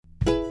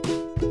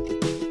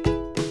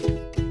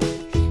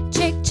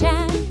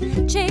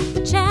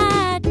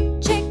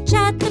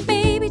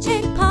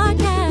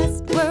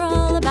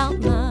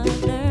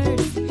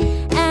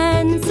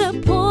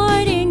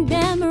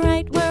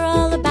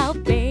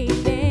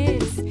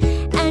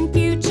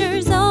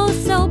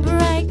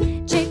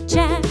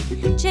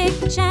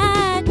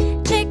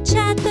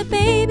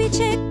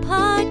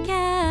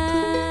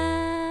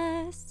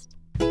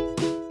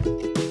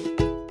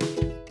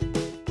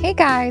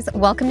guys.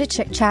 Welcome to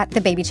Chick Chat,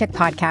 the Baby Chick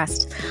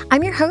podcast.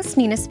 I'm your host,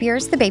 Nina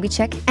Spears, the Baby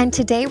Chick, and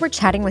today we're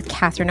chatting with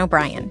Catherine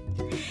O'Brien.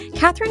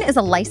 Catherine is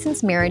a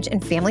licensed marriage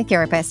and family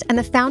therapist and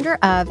the founder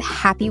of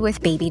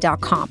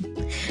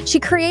HappyWithBaby.com. She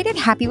created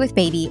Happy with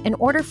Baby in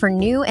order for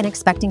new and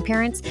expecting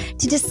parents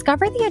to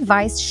discover the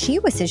advice she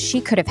wishes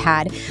she could have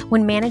had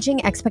when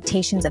managing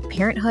expectations of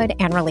parenthood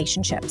and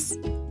relationships.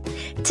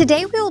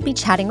 Today, we will be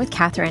chatting with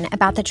Catherine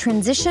about the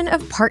transition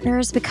of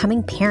partners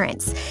becoming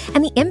parents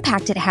and the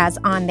impact it has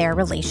on their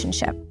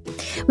relationship.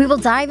 We will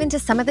dive into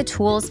some of the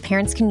tools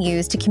parents can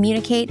use to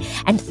communicate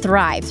and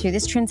thrive through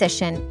this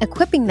transition,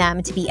 equipping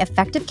them to be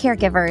effective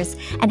caregivers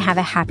and have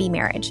a happy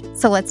marriage.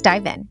 So let's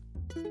dive in.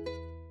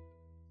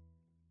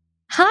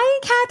 Hi,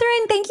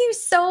 Catherine. Thank you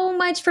so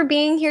much for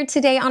being here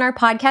today on our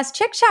podcast,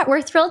 Chick Chat.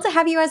 We're thrilled to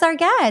have you as our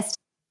guest.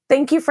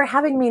 Thank you for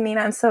having me,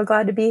 Nina. I'm so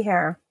glad to be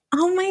here.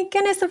 Oh my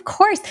goodness, of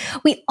course.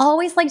 We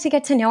always like to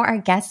get to know our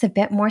guests a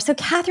bit more. So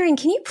Catherine,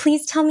 can you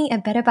please tell me a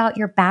bit about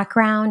your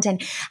background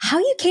and how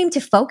you came to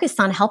focus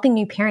on helping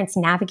new parents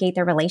navigate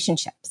their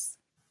relationships?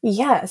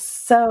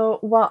 Yes.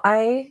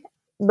 I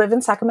live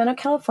in Sacramento,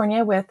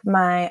 California with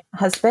my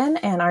husband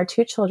and our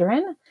two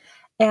children.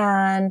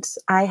 And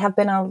I have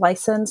been a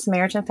licensed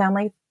marriage and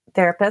family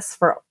therapist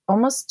for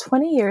almost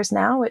 20 years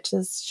now, which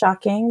is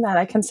shocking that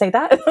I can say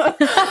that.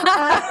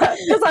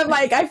 Because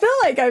I feel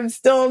like I'm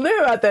still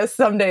new at this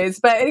some days.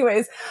 But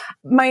anyways,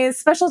 my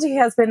specialty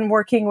has been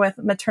working with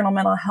maternal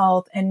mental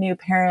health and new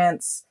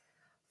parents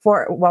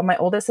my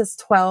oldest is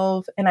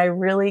 12, and I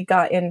really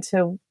got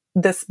into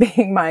this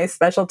being my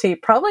specialty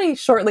probably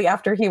shortly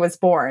after he was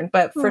born,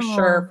 but for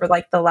sure for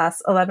the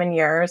last 11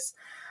 years.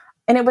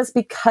 And it was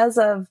because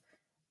of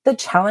the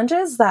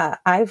challenges that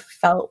I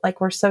felt like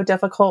were so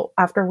difficult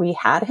after we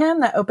had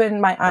him that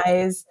opened my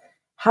eyes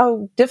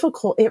how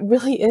difficult it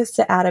really is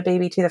to add a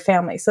baby to the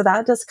family. So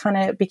that just kind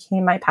of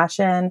became my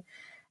passion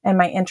and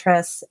my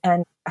interests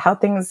and how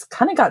things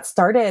kind of got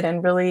started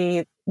and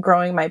really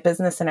growing my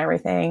business and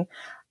everything,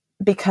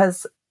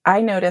 because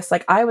I noticed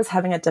I was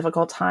having a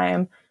difficult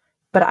time,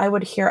 but I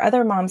would hear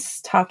other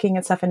moms talking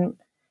and stuff and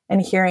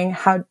hearing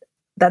how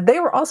that they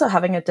were also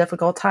having a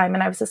difficult time.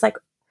 And I was just like,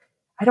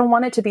 I don't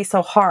want it to be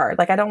so hard.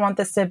 I don't want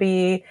this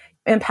to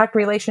impact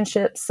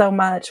relationships so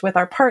much with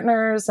our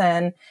partners,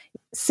 and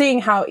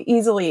seeing how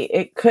easily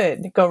it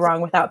could go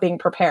wrong without being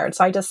prepared.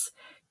 So I just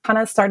kind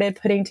of started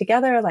putting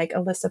together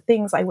a list of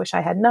things I wish I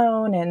had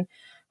known, and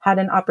had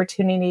an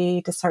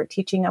opportunity to start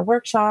teaching a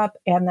workshop.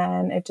 And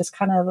then it just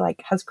kind of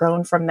has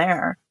grown from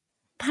there.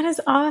 That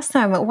is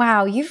awesome.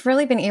 Wow. You've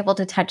really been able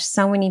to touch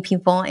so many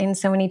people in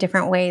so many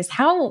different ways.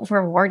 How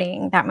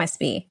rewarding that must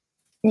be.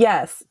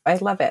 Yes, I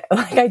love it.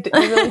 I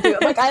really do.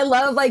 I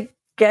love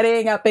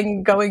getting up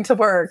and going to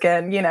work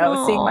and,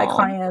 seeing my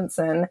clients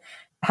and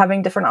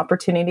having different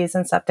opportunities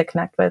and stuff to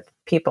connect with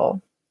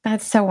people.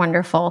 That's so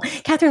wonderful.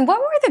 Catherine,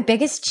 what were the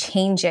biggest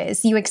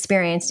changes you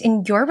experienced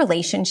in your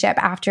relationship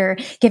after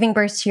giving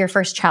birth to your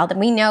first child? And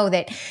we know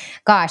that,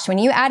 gosh, when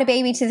you add a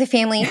baby to the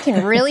family, it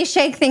can really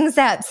shake things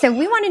up. So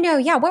we want to know,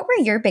 what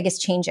were your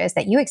biggest changes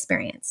that you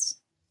experienced?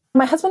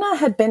 My husband and I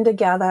had been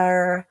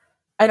together,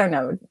 I don't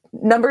know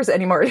numbers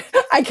anymore.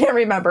 I can't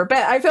remember, but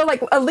I feel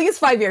like at least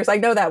 5 years. I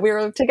know that we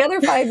were together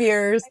 5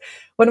 years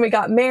when we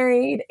got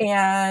married.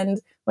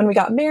 And when we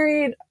got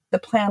married, the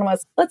plan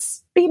was,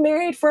 let's be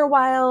married for a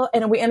while.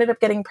 And we ended up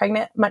getting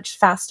pregnant much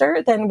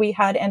faster than we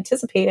had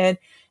anticipated.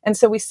 And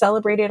so we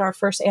celebrated our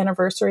first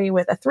anniversary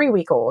with a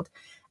 3-week-old.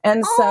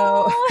 And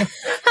so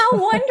how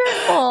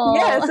wonderful.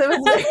 Yes,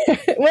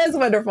 it was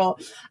wonderful.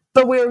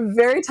 But we were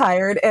very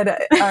tired, and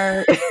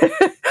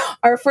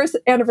our first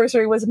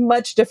anniversary was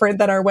much different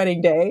than our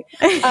wedding day.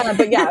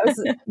 But yeah,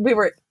 we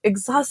were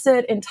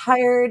exhausted and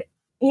tired,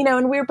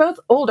 and we were both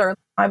older.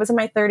 I was in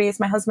my 30s.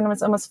 My husband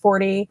was almost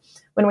 40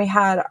 when we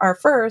had our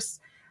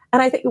first.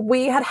 And I think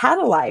we had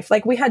a life.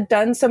 We had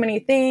done so many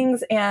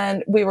things,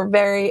 and we were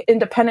very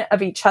independent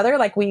of each other.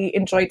 We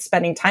enjoyed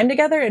spending time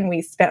together, and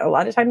we spent a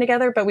lot of time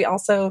together, but we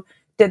also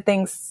did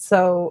things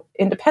so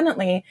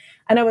independently.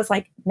 And it was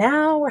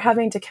now we're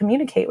having to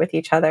communicate with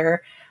each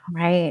other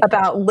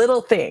about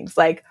little things,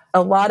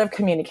 a lot of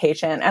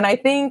communication. And I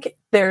think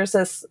there's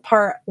this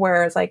part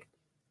where it's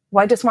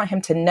I just want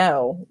him to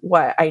know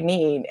what I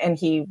need. And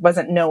he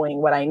wasn't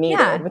knowing what I needed.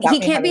 Yeah. He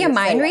can't be a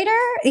mind reader?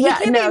 He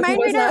can't be a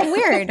mind reader?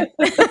 Weird.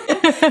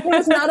 He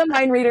was not a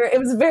mind reader. It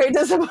was very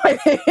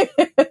disappointing.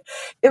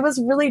 It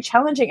was really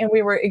challenging. And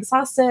we were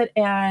exhausted.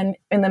 And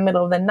in the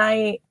middle of the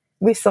night,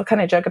 we still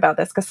kind of joke about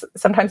this because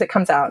sometimes it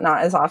comes out,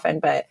 not as often,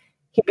 but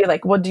he'd be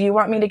like, well, do you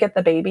want me to get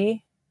the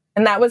baby?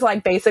 And that was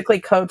basically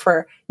code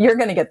for, you're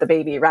going to get the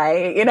baby,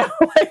 right?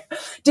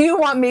 Do you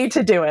want me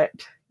to do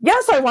it?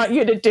 Yes, I want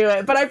you to do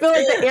it. But I feel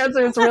like the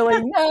answer is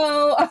really,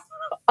 no,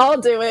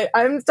 I'll do it.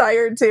 I'm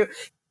tired to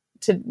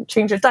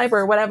change a diaper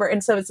or whatever.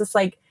 And so it's just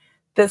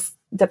this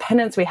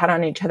dependence we had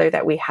on each other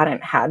that we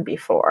hadn't had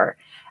before,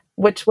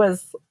 which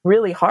was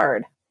really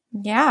hard.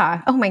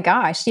 Yeah. Oh my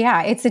gosh.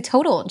 Yeah. It's a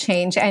total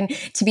change. And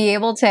to be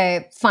able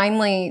to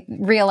finally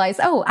realize,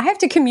 oh, I have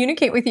to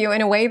communicate with you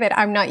in a way that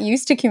I'm not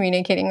used to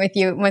communicating with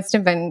you, must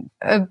have been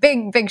a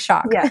big, big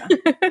shock. Yeah.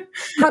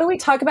 How do we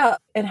talk about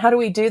and how do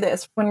we do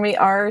this when we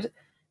are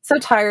so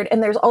tired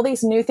and there's all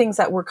these new things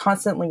that we're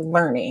constantly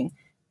learning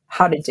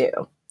how to do?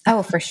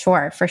 Oh, for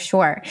sure. For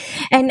sure.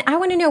 And I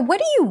want to know, what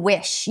do you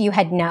wish you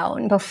had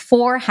known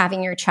before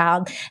having your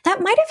child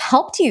that might have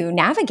helped you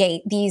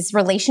navigate these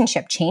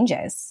relationship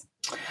changes?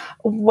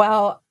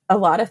 Well, a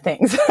lot of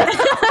things.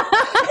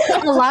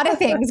 A lot of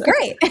things.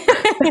 Great.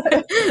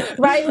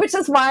 Right. Which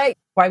is why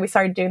we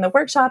started doing the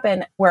workshop,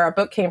 and where our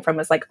book came from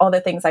was like all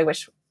the things I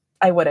wish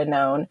I would have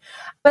known.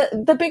 But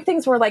the big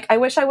things were like, I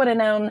wish I would have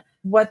known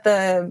what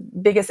the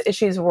biggest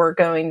issues were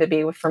going to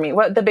be for me,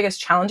 what the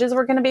biggest challenges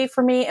were going to be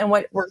for me, and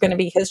what were going to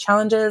be his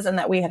challenges, and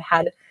that we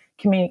had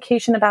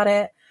communication about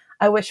it.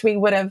 I wish we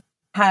would have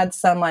had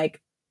some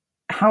like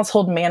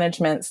household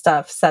management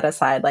stuff set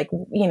aside. Like,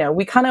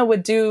 we kind of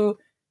would do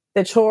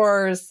the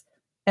chores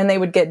and they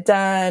would get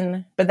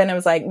done. But then it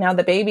was like, now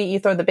the baby, you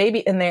throw the baby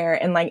in there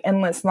and like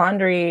endless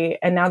laundry.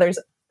 And now there's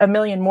a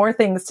million more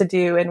things to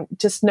do and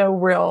just no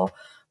real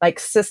like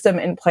system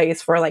in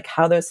place for like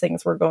how those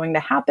things were going to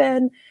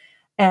happen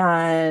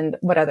and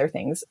what other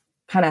things,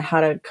 kind of how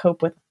to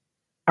cope with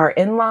our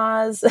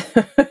in-laws,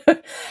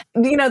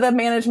 the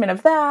management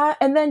of that.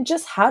 And then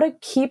just how to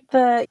keep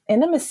the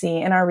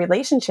intimacy in our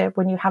relationship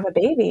when you have a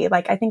baby.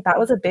 Like, I think that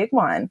was a big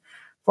one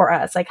for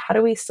us. Like, how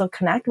do we still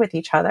connect with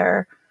each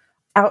other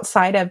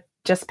outside of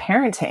just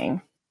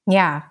parenting?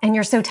 Yeah. And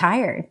you're so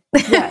tired.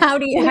 Yes. How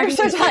do you? You're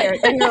so tired.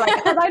 And you're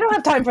like, I don't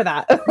have time for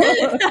that.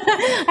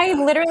 I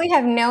literally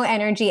have no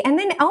energy. And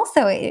then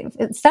also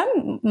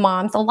some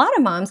moms, a lot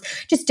of moms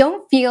just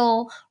don't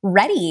feel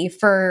ready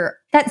for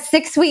that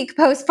 6-week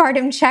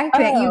postpartum check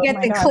that you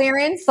get the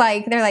clearance.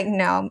 Like, they're like,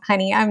 no,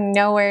 honey, I'm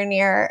nowhere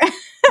near.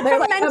 They're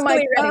like,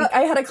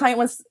 I had a client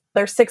once,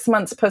 they're 6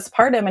 months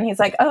postpartum, and he's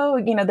like,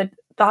 the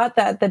thought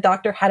that the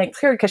doctor hadn't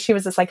cleared, because she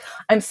was just like,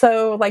 I'm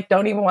so like,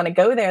 don't even want to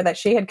go there, that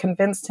she had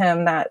convinced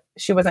him that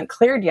she wasn't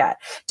cleared yet.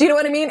 Do you know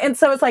what I mean? And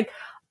so it's like,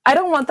 I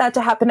don't want that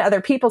to happen to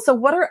other people. So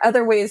what are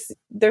other ways?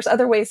 There's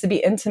other ways to be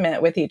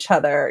intimate with each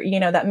other,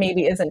 that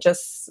maybe isn't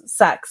just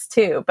sex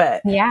too,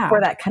 but for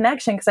that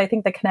connection. Because I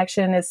think the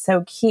connection is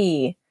so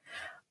key.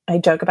 I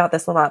joke about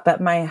this a lot,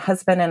 but my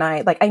husband and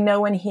I, like, I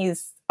know when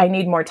I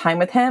need more time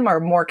with him or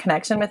more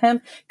connection with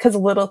him, because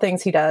little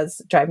things he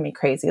does drive me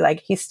crazy. Like,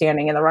 he's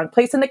standing in the wrong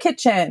place in the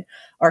kitchen,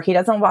 or he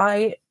doesn't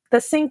wipe the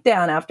sink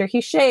down after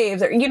he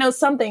shaves, or,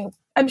 something.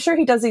 I'm sure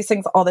he does these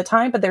things all the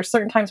time, but there's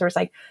certain times where it's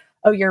like,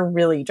 oh, you're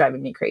really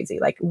driving me crazy.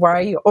 Like, why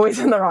are you always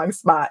in the wrong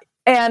spot?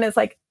 And it's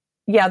like,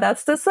 yeah,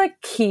 that's just like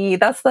key.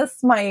 That's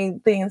my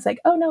thing. It's like,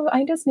 oh no,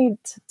 I just need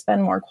to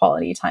spend more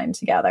quality time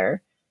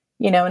together,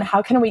 and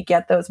how can we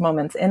get those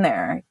moments in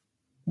there,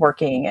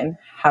 working and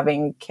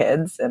having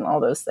kids and all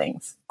those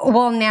things?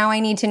 Well, now I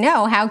need to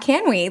know, how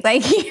can we?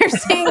 Like, you're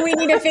saying we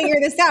need to figure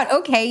this out.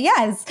 Okay,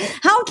 yes.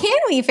 How can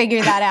we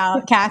figure that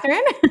out,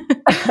 Catherine?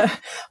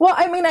 Well,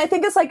 I mean, I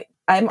think it's like,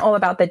 I'm all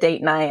about the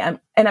date night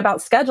and about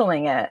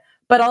scheduling it,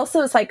 but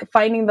also it's like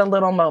finding the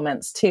little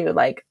moments too,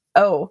 like,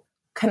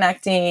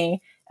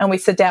 connecting, and we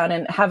sit down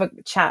and have a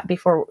chat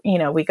before,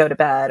 we go to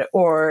bed,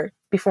 or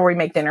before we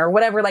make dinner, or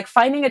whatever, like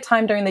finding a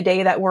time during the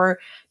day that we're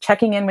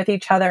checking in with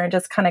each other and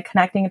just kind of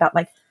connecting about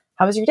like,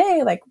 how was your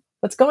day? Like,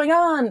 what's going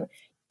on?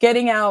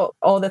 Getting out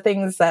all the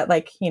things that,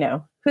 like,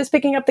 who's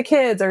picking up the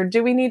kids, or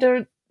do we need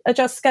to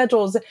adjust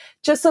schedules,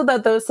 just so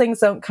that those things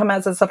don't come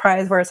as a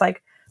surprise where it's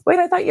like, wait,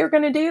 I thought you were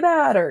going to do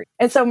that.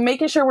 And so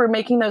making sure we're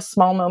making those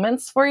small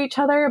moments for each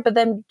other, but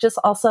then just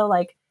also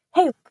like,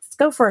 hey, let's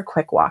go for a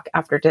quick walk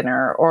after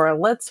dinner, or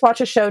let's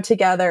watch a show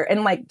together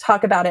and like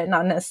talk about it.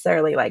 Not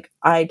necessarily like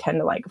I tend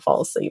to like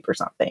fall asleep or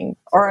something,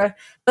 or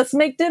let's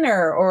make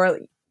dinner, or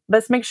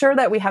let's make sure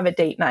that we have a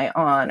date night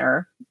on,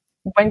 or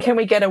when can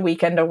we get a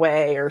weekend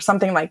away, or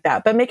something like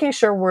that. But making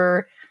sure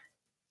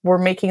we're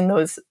making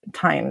those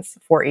times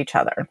for each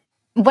other.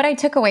 What I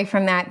took away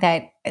from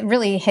that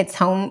really hits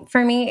home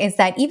for me is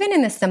that even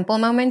in the simple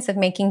moments of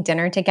making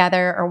dinner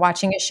together or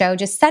watching a show,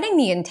 just setting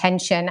the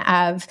intention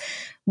of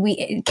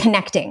we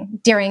connecting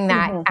during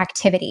that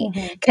activity.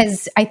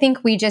 Because I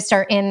think we just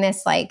are in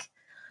this like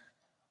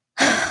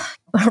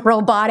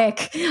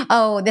robotic,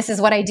 this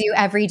is what I do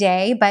every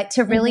day. But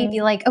to really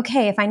be like,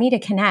 okay, if I need to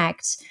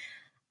connect,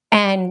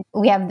 and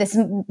we have this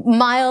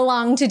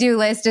mile-long to-do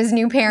list as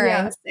new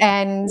parents.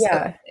 Yeah.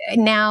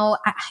 And now,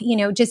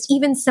 just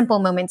even simple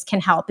moments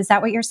can help. Is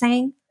that what you're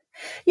saying?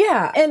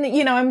 Yeah. And,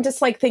 I'm just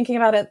like thinking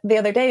about it the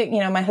other day,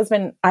 my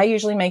husband, I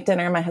usually make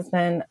dinner. My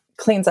husband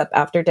cleans up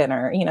after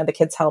dinner, the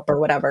kids help or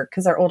whatever,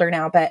 because they're older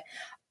now. But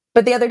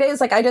the other day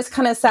is like, I just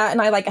kind of sat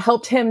and I like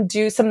helped him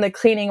do some of the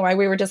cleaning while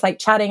we were just like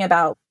chatting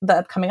about the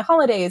upcoming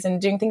holidays and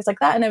doing things like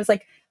that. And it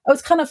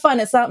was kind of fun.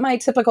 It's not my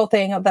typical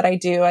thing that I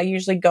do. I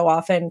usually go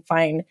off and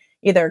find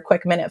either a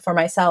quick minute for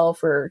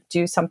myself or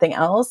do something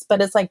else.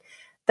 But it's like,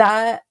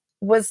 that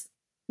was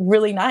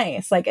really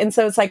nice. Like, and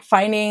so it's like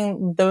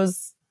finding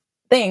those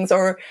things.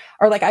 Or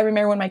like, I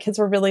remember when my kids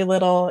were really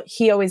little,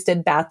 he always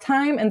did bath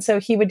time. And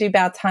so he would do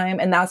bath time.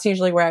 And that's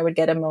usually where I would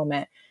get a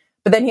moment.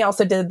 But then he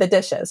also did the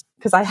dishes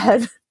because I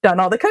had done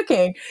all the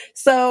cooking.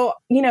 So,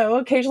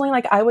 occasionally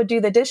like I would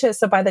do the dishes.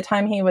 So by the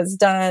time he was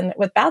done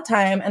with bath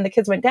time and the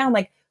kids went down,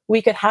 like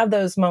we could have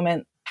those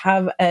moments,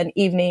 have an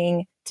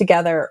evening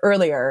together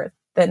earlier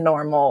than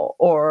normal,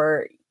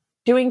 or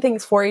doing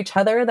things for each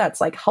other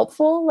that's like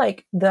helpful.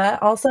 Like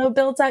that also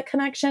builds that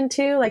connection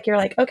too. Like you're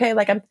like, okay,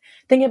 like I'm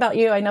thinking about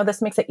you. I know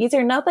this makes it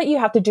easier. Not that you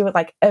have to do it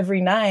like every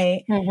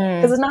night.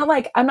 Because it's not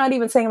like, I'm not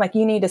even saying like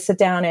you need to sit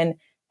down and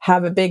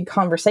have a big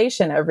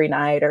conversation every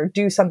night or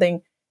do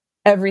something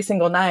every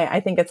single night. I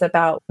think it's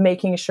about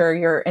making sure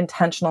you're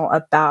intentional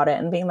about it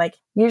and being like,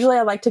 usually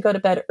I like to go to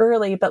bed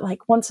early, but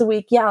like once a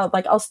week, yeah,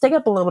 like I'll stay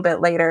up a little bit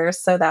later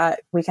so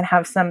that we can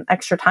have some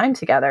extra time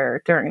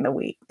together during the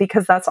week,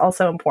 because that's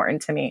also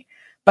important to me.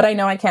 But I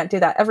know I can't do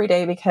that every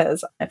day,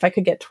 because if I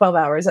could get 12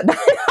 hours at night,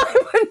 I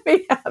wouldn't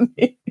be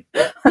happy.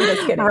 I'm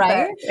just kidding.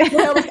 Right.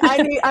 But,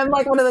 like I'm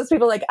like one of those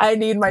people, like I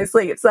need my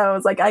sleep. So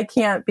it's like, I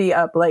can't be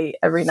up late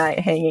every night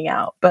hanging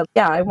out. But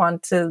yeah, I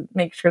want to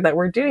make sure that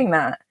we're doing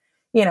that,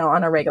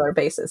 on a regular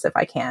basis if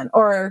I can,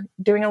 or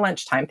doing a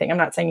lunchtime thing. I'm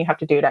not saying you have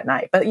to do it at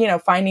night, but,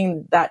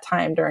 finding that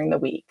time during the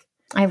week.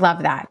 I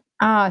love that.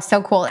 Oh,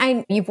 so cool.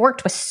 You've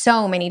worked with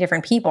so many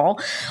different people.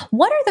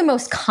 What are the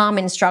most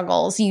common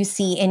struggles you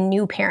see in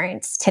new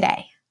parents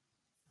today?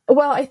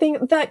 Well, I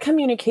think that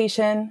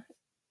communication,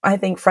 I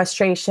think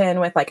frustration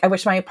with like, I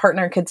wish my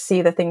partner could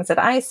see the things that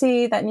I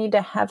see that need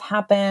to have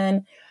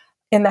happen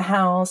in the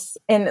house,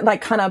 and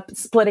like kind of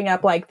splitting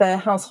up like the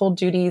household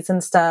duties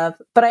and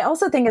stuff. But I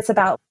also think it's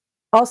about,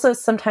 also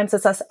sometimes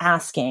it's us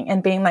asking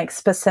and being like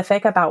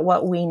specific about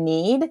what we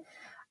need,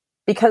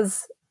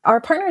 because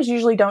our partners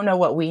usually don't know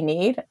what we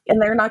need,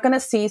 and they're not going to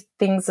see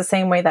things the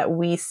same way that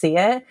we see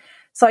it.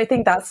 So I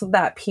think that's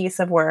that piece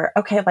of where,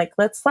 okay, like,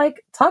 let's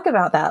like talk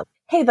about that.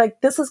 Hey, like,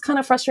 this is kind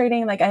of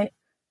frustrating. Like,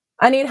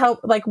 I need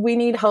help. Like, we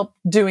need help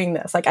doing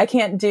this. Like, I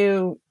can't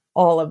do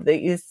all of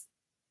these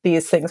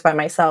things by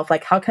myself.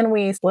 Like, how can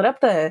we split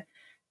up the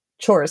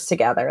chores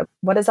together?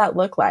 What does that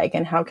look like?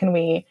 And how can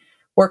we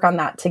work on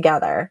that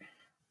together?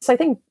 So I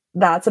think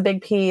that's a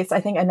big piece. I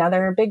think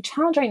another big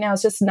challenge right now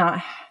is just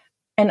not,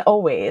 and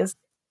always,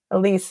 at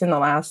least in the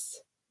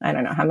last, I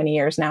don't know how many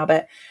years now,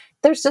 but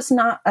there's just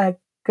not a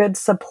good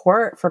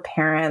support for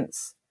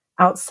parents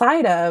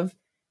outside of,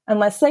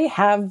 unless they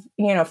have,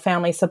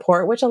 family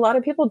support, which a lot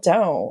of people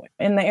don't.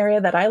 In the area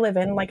that I live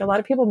in, like a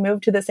lot of people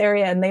move to this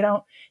area and they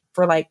don't,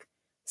 for like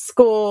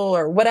school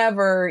or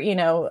whatever,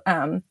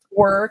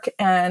 work,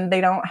 and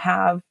they don't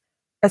have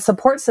a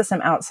support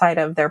system outside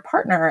of their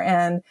partner.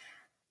 And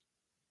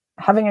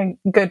having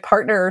a good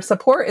partner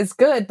support is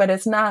good, but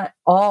it's not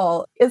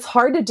all. It's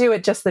hard to do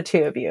it just the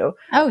two of you.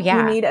 Oh, yeah.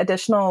 You need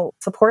additional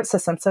support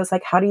systems. So it's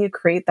like, how do you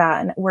create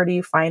that? And where do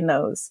you find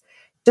those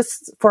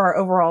just for our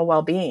overall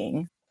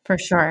well-being? For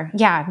sure.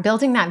 Yeah.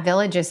 Building that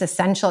village is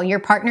essential. Your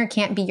partner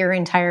can't be your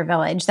entire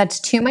village.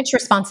 That's too much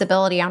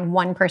responsibility on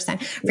one person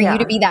for you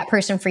to be that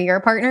person for your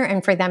partner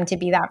and for them to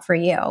be that for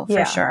you,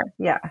 for sure.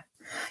 Yeah.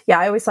 Yeah,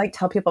 I always like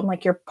tell people, I'm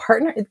like, your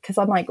partner, because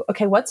I'm like,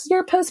 okay, what's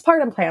your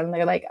postpartum plan? And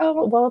they're like,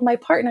 oh, well, my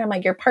partner. I'm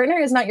like, your partner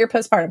is not your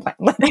postpartum plan.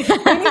 we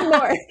need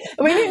more.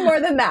 We need more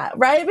than that,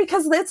 right?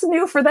 Because it's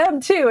new for them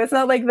too. It's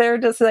not like they're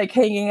just like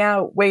hanging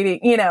out,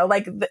 waiting,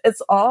 like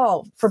it's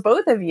all for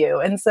both of you.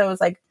 And so it's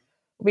like,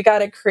 we got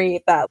to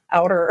create that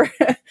outer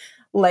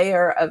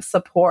layer of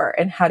support.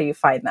 And how do you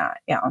find that?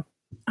 Yeah.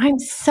 I'm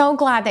so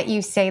glad that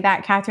you say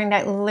that, Catherine.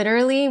 That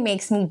literally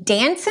makes me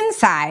dance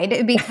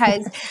inside,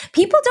 because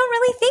people don't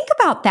really think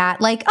about that.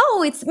 Like,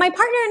 oh, it's my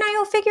partner and I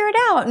will figure it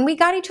out and we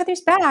got each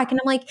other's back. And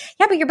I'm like,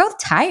 yeah, but you're both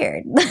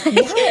tired.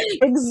 Yeah,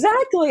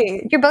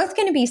 exactly. You're both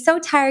going to be so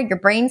tired. Your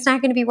brain's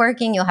not going to be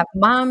working. You'll have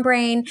mom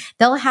brain.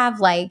 They'll have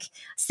like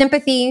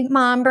sympathy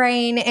mom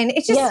brain. And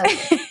it just,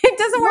 it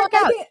doesn't work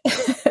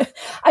out.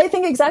 I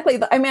think exactly.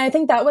 I mean, I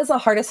think that was the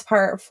hardest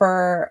part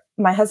for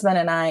my husband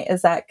and I,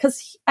 is that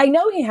because I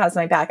know he has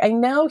my back. I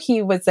know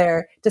he was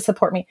there to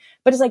support me,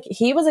 but it's like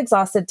he was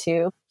exhausted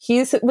too.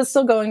 He was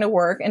still going to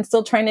work and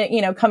still trying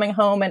to, coming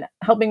home and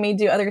helping me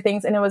do other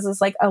things. And it was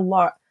just like a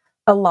lot.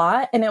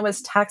 And it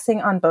was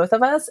taxing on both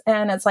of us.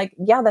 And it's like,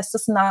 yeah, that's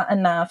just not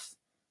enough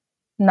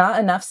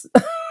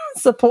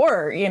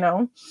support,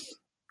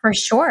 For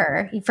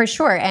sure.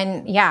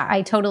 And yeah,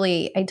 I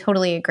totally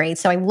agree.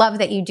 So I love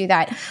that you do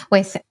that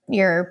with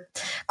your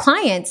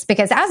clients,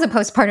 because as a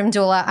postpartum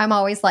doula, I'm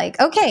always like,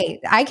 okay,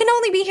 I can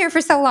only be here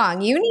for so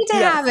long. You need to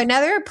have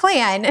another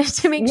plan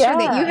to make sure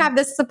that you have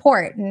this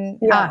support, and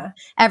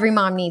every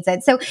mom needs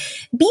it. So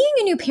being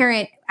a new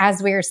parent,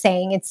 as we were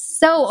saying, it's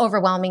so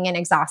overwhelming and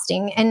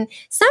exhausting. And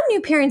some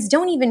new parents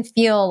don't even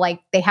feel like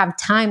they have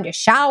time to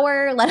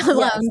shower, let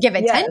alone give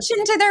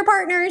attention to their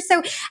partners.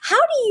 So how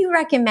do you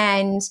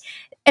recommend,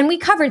 and we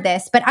covered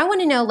this, but I want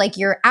to know, like,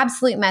 your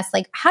absolute mess,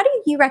 like, how do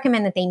you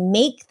recommend that they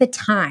make the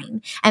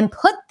time and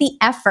put the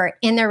effort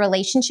in their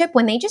relationship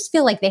when they just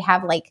feel like they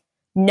have like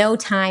no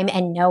time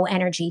and no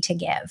energy to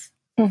give?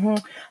 Mm-hmm.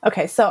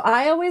 Okay. So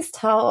I always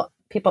tell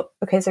people,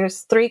 okay, so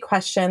there's 3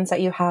 questions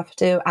that you have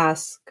to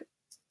ask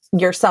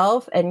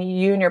yourself, and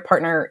you and your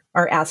partner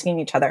are asking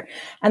each other.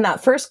 And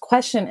that first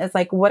question is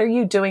like, what are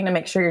you doing to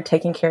make sure you're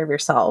taking care of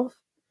yourself?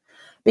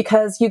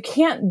 Because you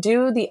can't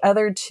do the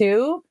other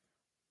 2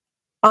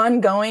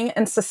 ongoing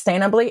and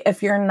sustainably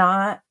if you're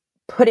not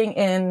putting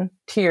in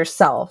to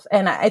yourself.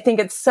 And I think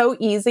it's so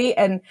easy.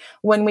 And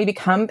when we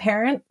become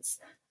parents,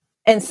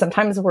 and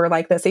sometimes we're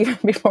like this even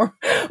before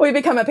we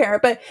become a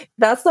parent, but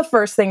that's the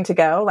first thing to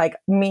go. Like,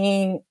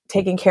 me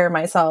taking care of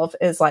myself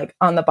is like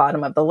on the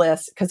bottom of the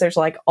list, because there's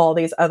like all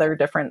these other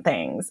different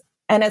things.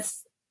 And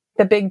it's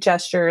the big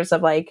gestures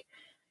of like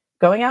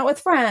going out with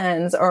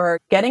friends or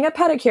getting a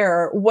pedicure,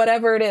 or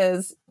whatever it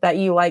is that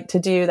you like to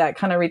do that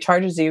kind of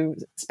recharges you,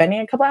 spending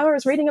a couple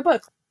hours reading a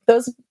book.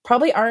 Those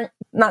probably aren't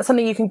not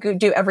something you can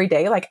do every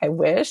day. Like, I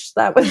wish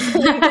that was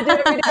something you could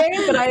do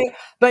every day,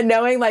 but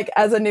knowing like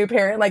as a new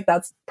parent, like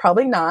that's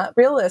probably not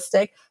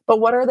realistic. But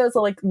what are those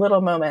like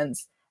little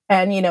moments?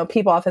 And, you know,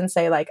 people often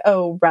say like,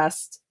 oh,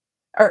 rest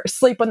or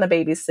sleep when the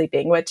baby's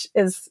sleeping, which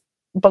is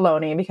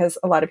baloney, because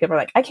a lot of people are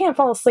like, I can't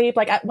fall asleep.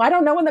 Like, I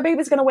don't know when the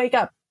baby's going to wake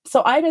up.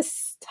 So I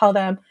just tell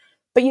them,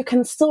 but you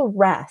can still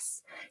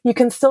rest. You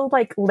can still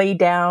like lay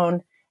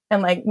down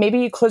and like maybe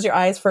you close your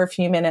eyes for a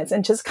few minutes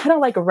and just kind of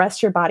like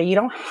rest your body. You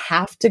don't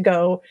have to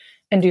go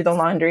and do the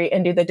laundry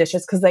and do the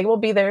dishes, because they will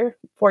be there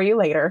for you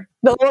later.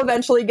 They'll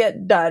eventually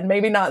get done.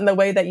 Maybe not in the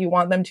way that you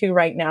want them to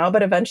right now,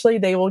 but eventually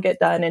they will get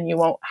done and you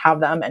won't have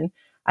them. And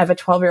I have a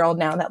 12-year-old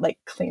now that like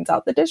cleans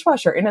out the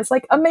dishwasher, and it's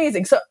like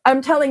amazing. So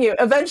I'm telling you,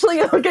 eventually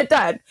it'll get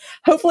done.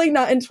 Hopefully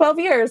not in 12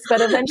 years, but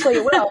eventually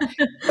it will.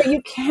 But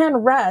you can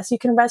rest. You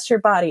can rest your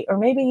body, or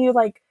maybe you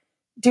like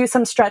do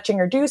some stretching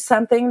or do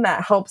something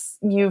that helps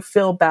you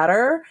feel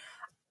better,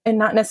 and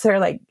not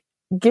necessarily like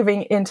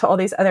giving into all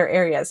these other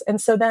areas. And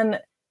so then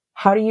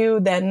how do you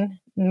then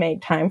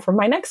make time for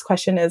my next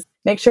question is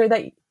make sure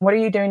that what are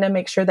you doing to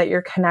make sure that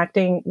you're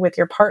connecting with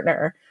your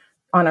partner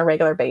on a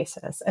regular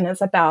basis? And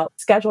it's about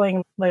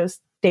scheduling those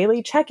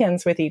daily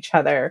check-ins with each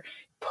other,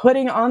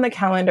 putting on the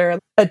calendar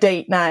a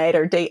date night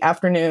or date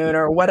afternoon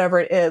or whatever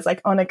it is,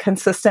 like on a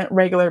consistent,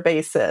 regular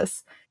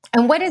basis.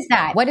 And what is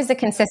that? What is a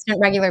consistent,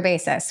 regular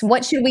basis?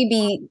 What should we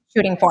be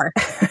shooting for?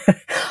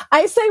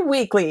 I say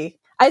weekly.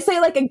 I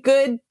say like a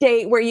good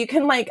date where you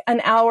can like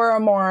an hour or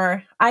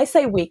more. I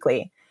say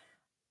weekly.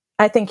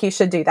 I think you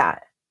should do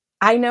that.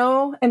 I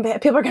know, and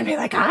people are going to be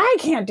like, I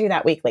can't do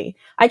that weekly.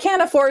 I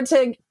can't afford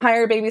to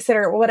hire a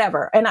babysitter or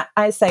whatever. And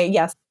I say,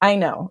 yes, I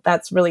know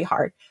that's really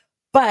hard,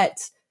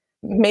 but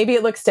maybe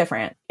it looks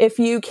different. If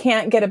you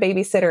can't get a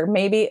babysitter,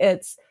 maybe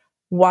it's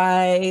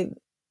why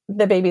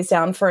the baby's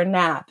down for a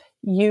nap.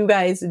 You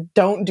guys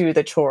don't do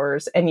the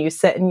chores and you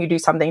sit and you do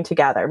something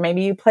together.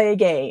 Maybe you play a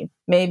game.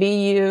 Maybe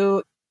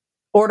you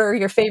order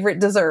your favorite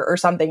dessert or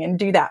something and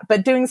do that,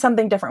 but doing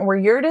something different where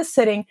you're just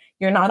sitting,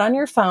 you're not on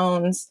your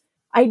phones.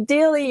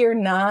 Ideally, you're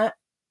not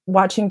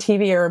watching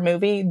TV or a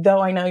movie,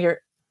 though I know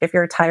if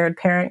you're a tired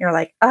parent, you're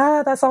like,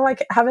 that's all I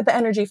have the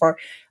energy for.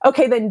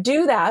 Okay, then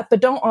do that, but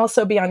don't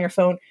also be on your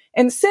phone,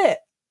 and sit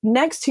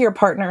next to your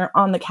partner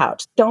on the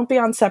couch. Don't be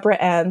on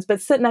separate ends,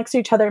 but sit next to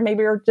each other.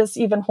 Maybe you're just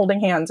even holding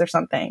hands or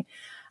something.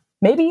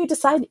 Maybe you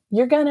decide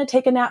you're going to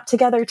take a nap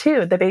together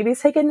too. The baby's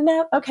taking a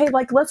nap. Okay,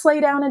 like let's lay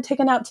down and take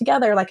a nap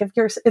together. Like if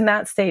you're in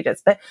that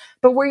stages, but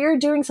where you're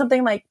doing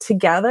something like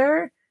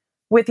together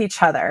with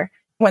each other,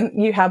 when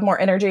you have more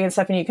energy and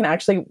stuff and you can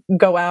actually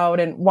go out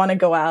and want to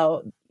go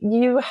out,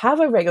 you have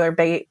a regular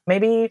date.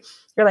 Maybe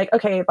you're like,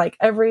 okay, like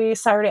every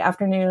Saturday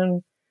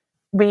afternoon,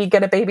 we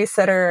get a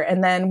babysitter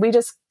and then we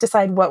just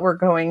decide what we're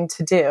going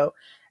to do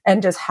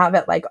and just have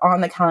it like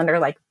on the calendar.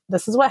 Like,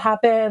 this is what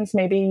happens.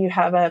 Maybe you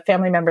have a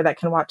family member that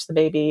can watch the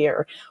baby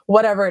or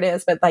whatever it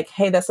is, but like,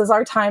 hey, this is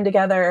our time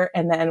together.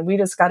 And then we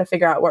just got to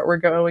figure out what we're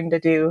going to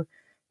do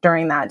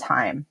during that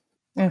time.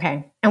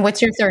 Okay. And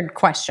what's your third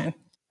question?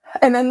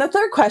 And then the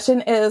third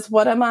question is,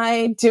 what am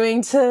I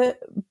doing to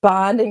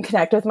bond and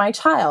connect with my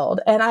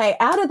child? And I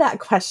added that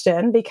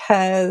question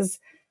because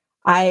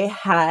I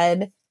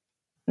had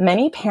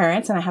many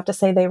parents, and I have to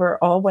say they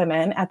were all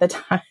women at the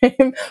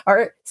time,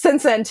 or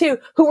since then too,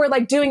 who were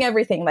like doing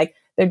everything. Like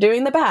they're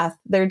doing the bath,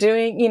 they're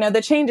doing,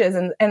 the changes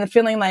and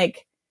feeling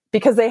like,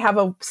 because they have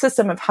a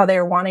system of how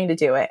they're wanting to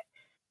do it.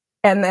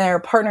 And their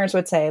partners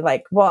would say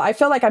like, well, I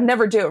feel like I've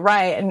never do it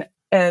right.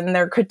 And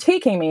they're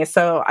critiquing me.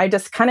 So I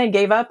just kind of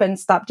gave up and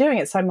stopped doing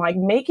it. So I'm like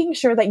making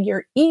sure that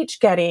you're each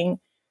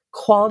getting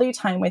quality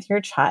time with your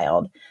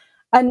child.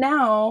 And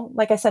now,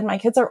 like I said, my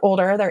kids are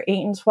older, they're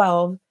 8 and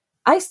 12.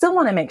 I still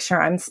want to make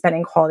sure I'm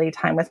spending quality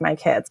time with my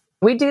kids.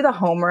 We do the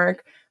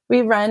homework.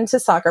 We run to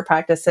soccer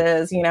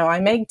practices. I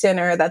make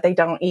dinner that they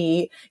don't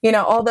eat,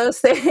 all those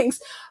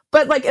things.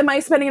 But like, am I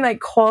spending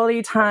like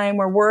quality time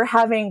where we're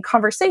having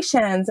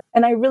conversations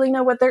and I really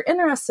know what they're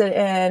interested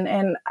in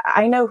and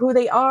I know who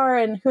they are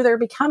and who they're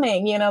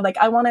becoming, like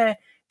I want to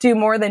do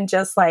more than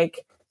just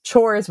like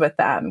chores with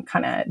them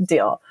kind of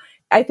deal.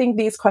 I think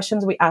these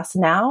questions we ask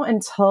now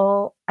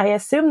until I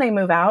assume they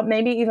move out,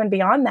 maybe even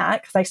beyond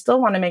that, because I still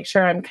want to make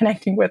sure I'm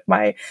connecting with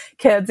my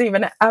kids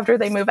even after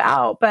they move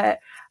out. But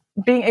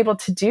being able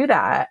to do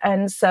that.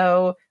 And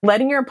so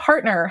letting your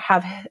partner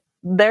have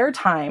their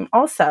time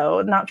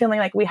also, not feeling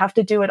like we have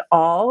to do it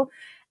all.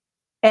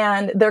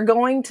 And they're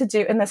going to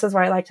do, and this is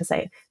what I like to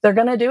say, they're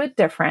going to do it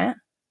different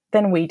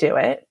than we do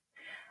it.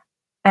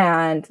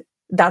 And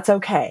that's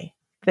okay.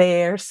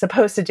 They're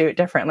supposed to do it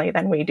differently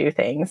than we do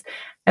things.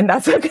 And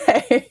that's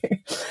okay.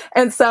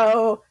 And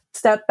so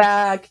step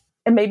back,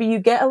 and maybe you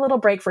get a little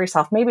break for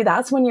yourself. Maybe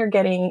that's when you're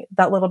getting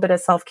that little bit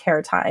of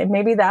self-care time.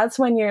 Maybe that's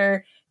when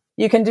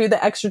you can do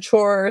the extra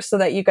chores so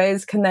that you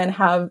guys can then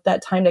have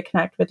that time to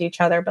connect with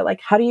each other. But like,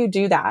 how do you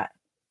do that?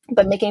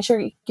 But making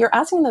sure you're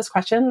asking those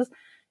questions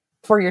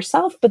for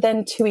yourself, but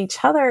then to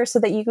each other so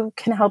that you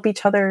can help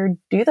each other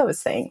do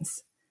those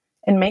things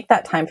and make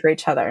that time for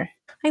each other.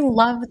 I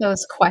love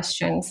those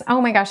questions. Oh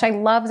my gosh, I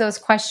love those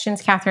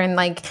questions, Catherine.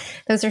 Like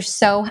those are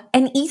so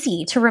and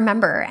easy to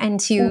remember and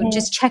to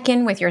just check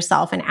in with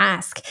yourself and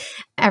ask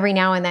every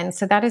now and then.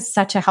 So that is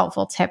such a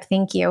helpful tip.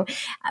 Thank you.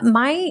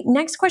 My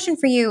next question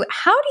for you,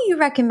 how do you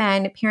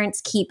recommend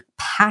parents keep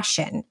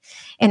passion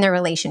in their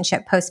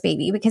relationship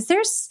post-baby? Because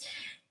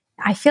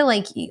I feel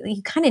like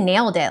you kind of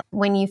nailed it.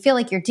 When you feel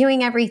like you're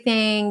doing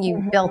everything,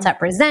 you've built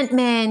up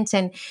resentment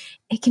and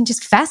it can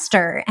just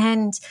fester.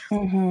 And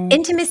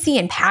intimacy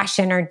and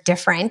passion are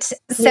different.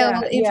 So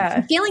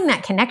if feeling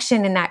that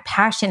connection and that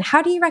passion,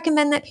 how do you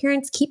recommend that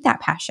parents keep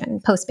that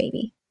passion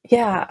post-baby?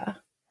 Yeah.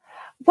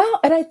 Well,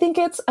 and I think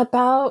it's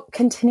about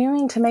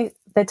continuing to make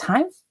the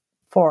time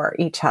for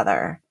each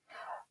other.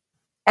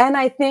 And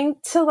I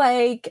think to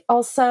like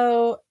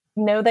also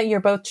know that you're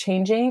both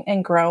changing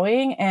and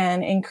growing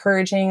and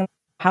encouraging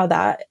how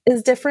that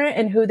is different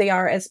and who they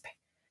are as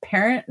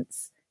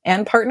parents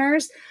and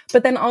partners,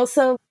 but then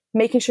also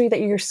making sure that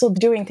you're still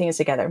doing things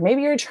together.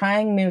 Maybe you're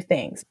trying new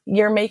things.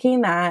 You're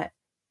making that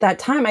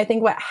time. I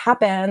think what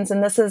happens,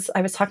 and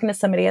I was talking to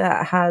somebody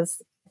that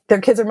has,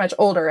 their kids are much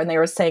older, and they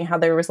were saying how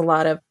there was a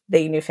lot of,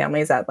 they knew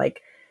families that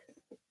like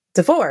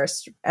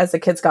divorced as the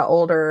kids got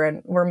older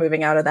and were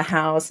moving out of the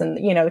house. And,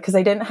 because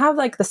they didn't have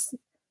like this,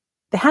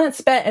 they hadn't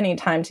spent any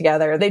time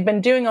together. They'd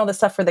been doing all this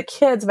stuff for the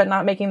kids, but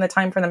not making the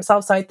time for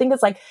themselves. So I think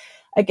it's like,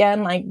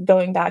 again, like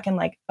going back and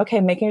like, okay,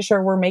 making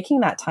sure we're making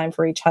that time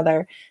for each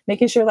other,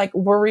 making sure like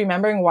we're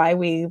remembering why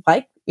we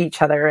like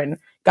each other and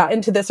got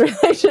into this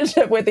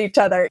relationship with each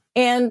other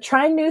and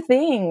trying new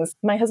things.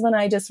 My husband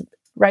and I just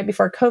right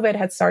before COVID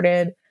had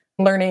started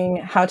learning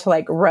how to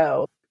like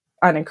row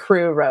on a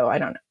crew row. I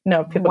don't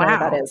know if people know what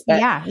that is. But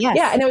yeah.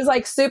 And it was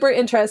like super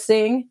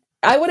interesting.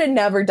 I would have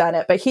never done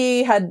it, but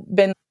he had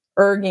been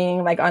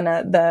erging like on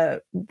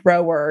the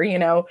rower,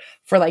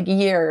 for like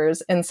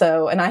years. And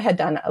I had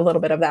done a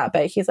little bit of that,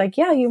 but he's like,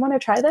 yeah, you want to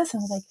try this?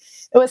 And I was like,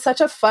 it was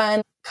such a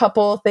fun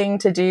couple thing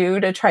to do,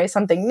 to try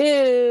something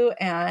new.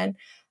 And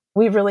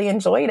we really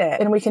enjoyed it.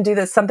 And we can do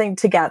this something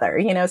together,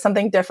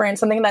 something different,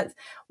 something that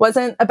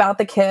wasn't about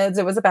the kids.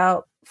 It was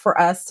about for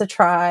us to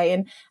try.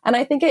 And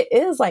I think it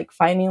is like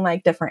finding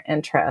like different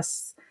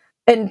interests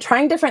and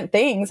trying different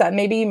things that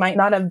maybe you might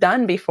not have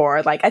done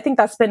before. Like, I think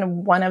that's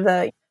been one of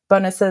the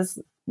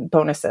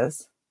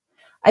bonuses.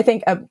 I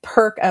think a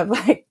perk of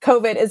like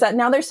COVID is that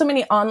now there's so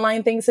many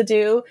online things to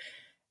do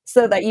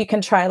so that you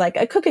can try like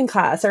a cooking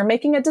class or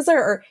making a dessert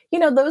or,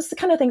 those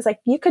kind of things like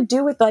you could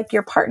do with like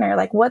your partner.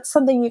 Like what's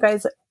something you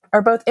guys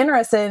are both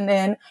interested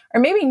in,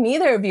 or maybe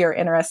neither of you are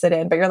interested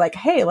in, but you're like,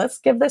 hey, let's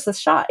give this a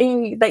shot,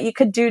 and that you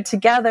could do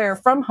together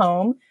from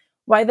home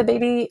while the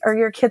baby or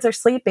your kids are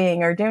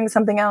sleeping or doing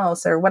something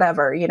else or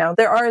whatever.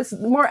 There are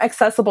more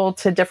accessible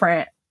to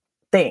different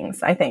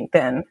things, I think,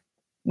 than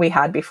we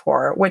had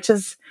before, which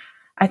is,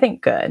 I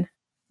think, good.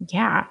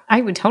 Yeah,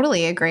 I would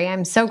totally agree.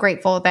 I'm so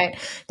grateful that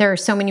there are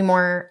so many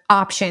more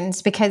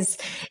options because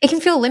it can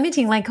feel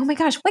limiting. Like, oh my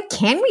gosh, what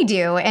can we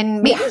do?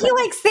 And maybe he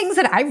likes things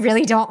that I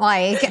really don't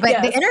like,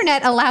 but the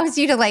internet allows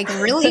you to like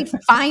really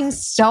find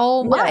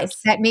so much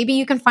that maybe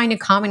you can find a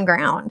common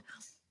ground.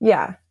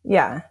 Yeah.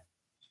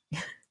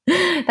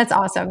 That's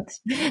awesome.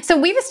 So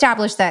we've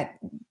established that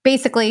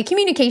basically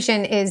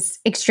communication is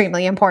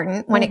extremely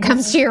important when it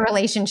comes to your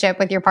relationship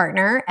with your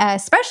partner,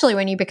 especially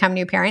when you become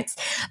new parents.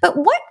 But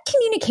what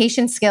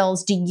communication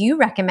skills do you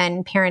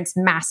recommend parents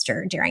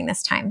master during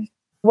this time?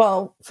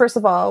 Well, first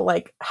of all,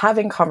 like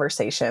having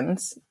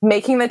conversations,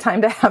 making the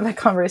time to have a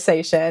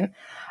conversation,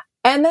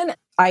 and then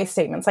I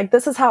statements like,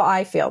 this is how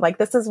I feel, like,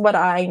 this is what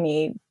I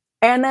need.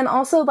 And then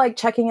also like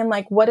checking in,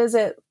 like, what is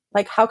it,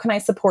 like, how can I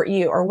support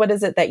you? Or what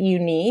is it that you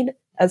need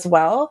as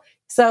well?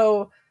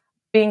 So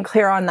being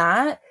clear on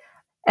that.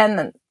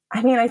 And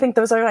I think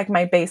those are like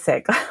my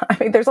basic,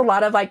 there's a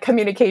lot of like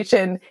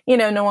communication,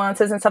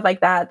 nuances and stuff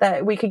like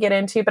that we could get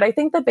into. But I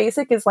think the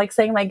basic is like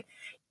saying like,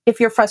 if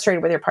you're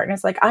frustrated with your partner,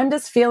 it's like, I'm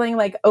just feeling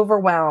like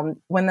overwhelmed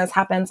when this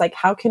happens. Like,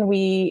 how can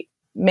we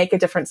make a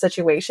different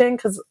situation?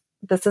 Because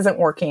this isn't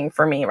working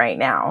for me right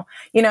now,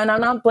 and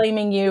I'm not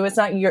blaming you. It's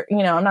not your,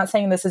 I'm not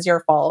saying this is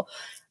your fault.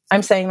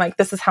 I'm saying like,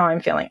 this is how I'm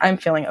feeling. I'm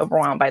feeling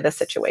overwhelmed by this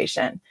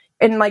situation.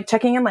 And like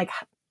checking in, like,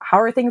 how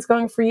are things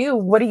going for you?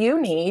 What do you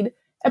need?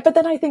 But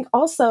then I think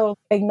also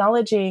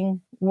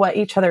acknowledging what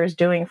each other is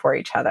doing for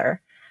each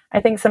other.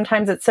 I think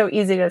sometimes it's so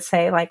easy to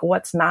say like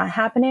what's not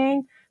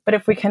happening, but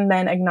if we can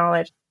then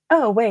acknowledge,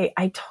 oh, wait,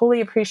 I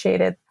totally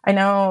appreciate it. I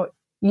know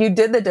you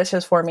did the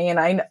dishes for me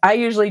and I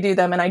usually do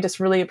them and I just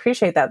really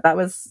appreciate that. That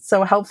was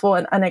so helpful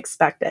and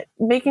unexpected.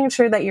 Making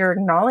sure that you're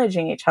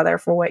acknowledging each other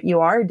for what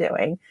you are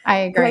doing. I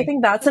agree. And I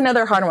think that's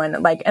another hard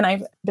one. Like, and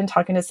I've been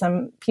talking to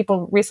some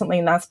people recently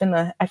and that's been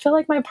I feel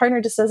like my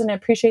partner just doesn't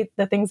appreciate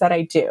the things that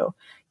I do.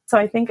 So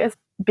I think it's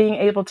being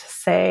able to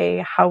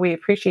say how we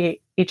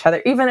appreciate each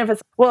other, even if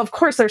it's, well, of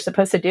course they're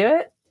supposed to do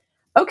it.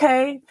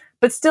 Okay.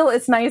 But still,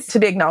 it's nice to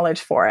be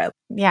acknowledged for it.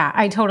 Yeah,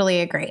 I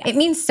totally agree. It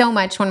means so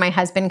much when my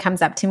husband comes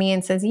up to me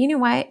and says, you know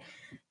what?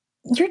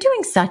 You're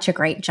doing such a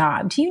great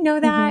job. Do you know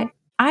that? Mm-hmm.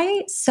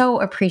 I so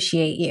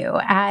appreciate you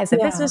as a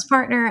business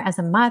partner, as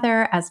a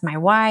mother, as my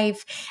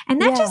wife. And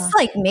that just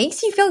like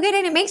makes you feel good.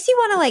 And it makes you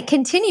want to like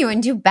continue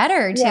and do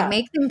better to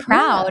make them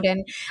proud.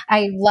 And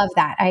I love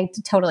that. I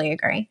totally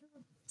agree.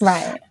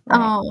 Right.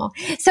 Oh,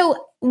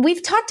 so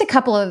we've talked a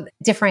couple of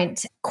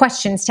different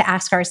questions to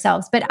ask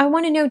ourselves, but I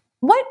want to know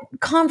what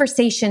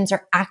conversations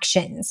or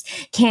actions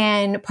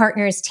can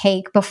partners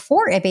take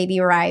before a baby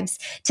arrives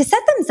to set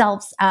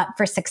themselves up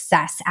for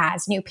success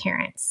as new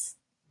parents?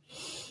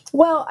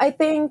 Well, I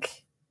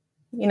think,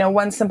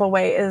 one simple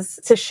way is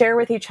to share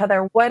with each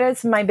other, what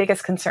is my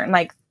biggest concern?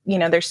 Like,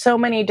 there's so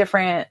many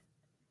different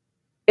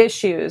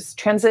issues,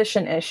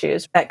 transition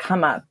issues that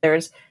come up.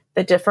 There's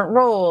the different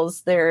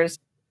roles, there's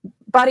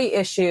body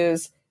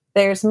issues,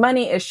 there's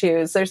money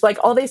issues, there's like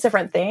all these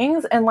different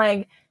things. And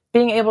like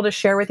being able to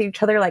share with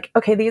each other, like,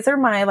 okay, these are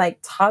my like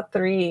top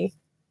 3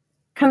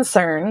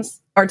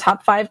 concerns or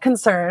top 5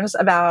 concerns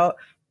about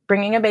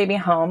bringing a baby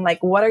home.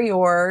 Like, what are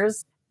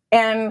yours?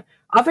 And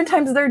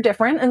oftentimes they're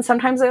different and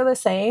sometimes they're the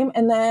same.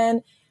 And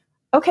then,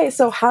 okay,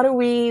 so how do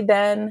we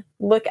then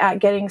look at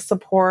getting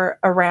support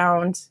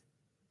around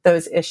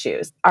those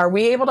issues? Are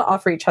we able to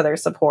offer each other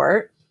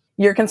support?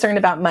 You're concerned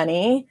about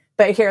money.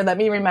 But here, let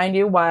me remind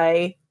you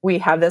why we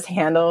have this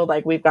handled.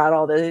 Like we've got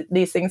all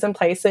these things in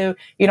place, so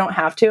you don't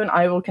have to, and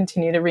I will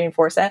continue to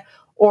reinforce it.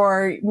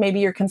 Or maybe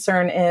your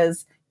concern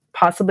is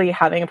possibly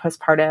having a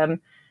postpartum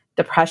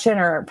depression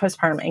or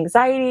postpartum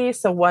anxiety.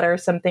 So what are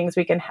some things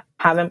we can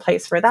have in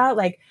place for that?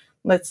 Like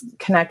let's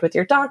connect with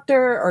your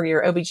doctor or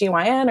your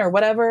OBGYN or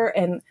whatever,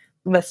 and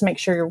let's make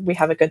sure we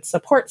have a good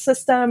support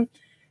system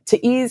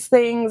to ease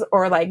things.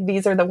 Or like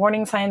these are the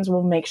warning signs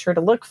we'll make sure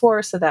to look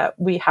for so that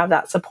we have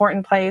that support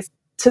in place.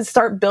 To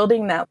start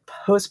building that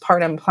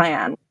postpartum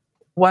plan.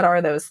 What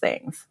are those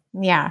things?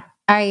 Yeah,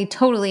 I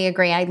totally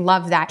agree. I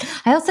love that.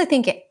 I also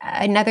think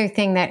another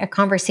thing a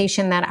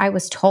conversation that I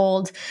was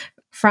told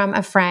from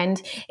a friend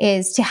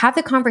is to have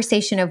the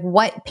conversation of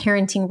what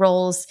parenting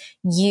roles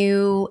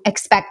you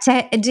expect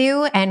to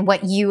do and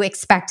what you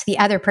expect the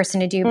other person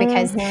to do.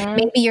 Because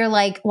maybe you're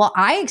like, well,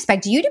 I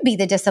expect you to be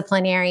the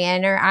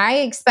disciplinarian, or I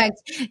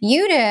expect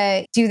you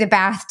to do the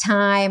bath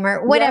time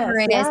or whatever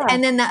it is.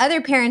 And then the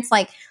other parent's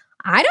like,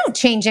 I don't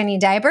change any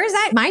diapers.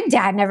 My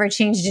dad never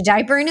changed a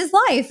diaper in his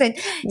life. And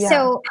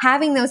so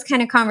having those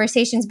kind of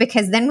conversations,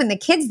 because then when the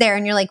kid's there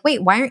and you're like,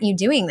 wait, why aren't you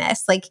doing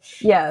this? Like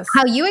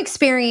how you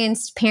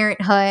experienced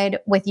parenthood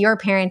with your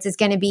parents is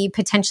going to be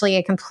potentially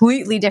a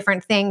completely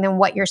different thing than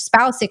what your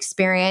spouse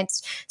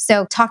experienced.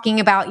 So talking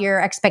about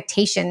your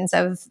expectations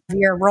of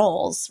your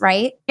roles,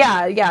 right?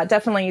 Yeah,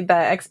 definitely the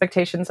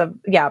expectations of,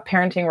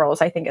 parenting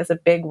roles, I think is a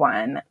big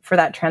one for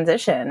that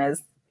transition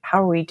is,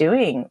 how are we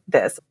doing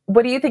this?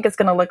 What do you think it's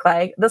going to look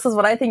like? This is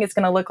what I think it's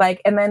going to look like.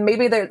 And then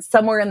maybe they're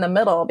somewhere in the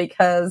middle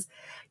because,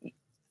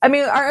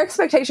 our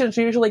expectations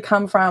usually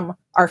come from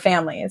our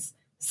families.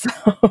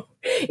 So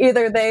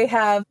either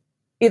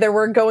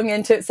we're going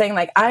into it saying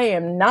like, I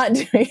am not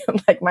doing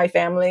it like my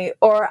family,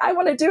 or I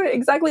want to do it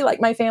exactly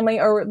like my family,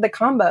 or the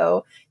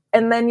combo.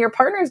 And then your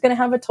partner is going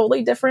to have a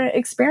totally different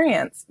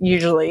experience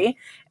usually.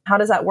 How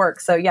does that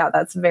work? So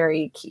that's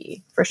very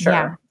key for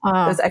sure.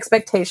 Yeah. Those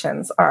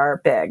expectations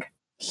are big.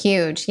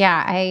 Huge.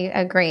 Yeah, I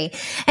agree.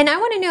 And I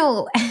want to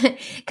know,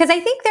 because I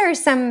think there are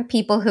some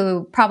people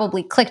who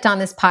probably clicked on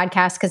this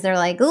podcast because they're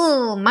like,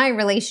 oh, my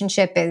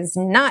relationship is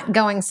not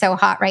going so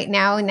hot right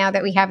now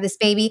that we have this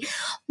baby.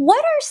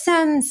 What are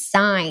some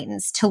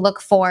signs to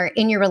look for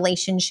in your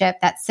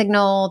relationship that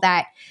signal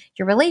that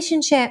your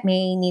relationship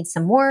may need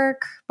some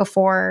work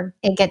before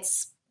it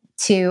gets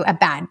to a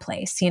bad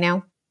place,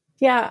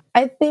 Yeah,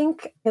 I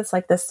think it's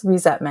like this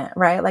resentment,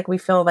 right? Like we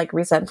feel like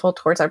resentful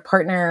towards our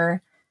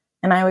partner.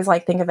 And I always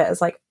think of it as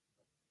like,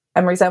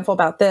 I'm resentful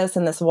about this,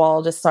 and this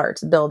wall just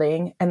starts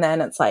building. And then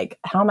it's like,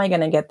 how am I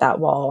going to get that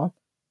wall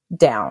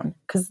down?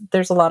 Because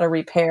there's a lot of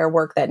repair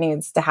work that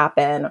needs to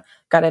happen.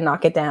 Got to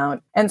knock it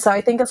down. And so I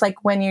think it's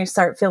like when you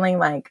start feeling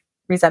like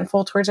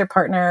resentful towards your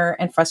partner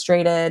and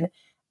frustrated,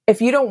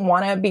 if you don't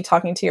want to be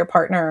talking to your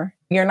partner,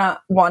 you're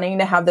not wanting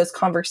to have those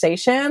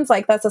conversations,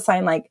 like that's a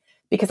sign, like,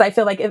 because I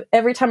feel like if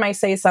every time I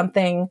say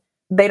something,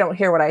 they don't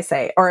hear what I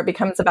say, or it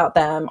becomes about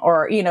them,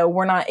 or,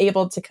 we're not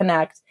able to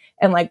connect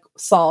and like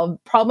solve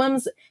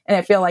problems. And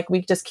I feel like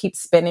we just keep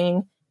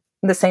spinning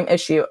the same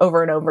issue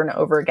over and over and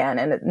over again,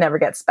 and it never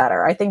gets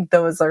better. I think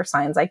those are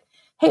signs like,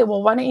 hey,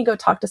 well, why don't you go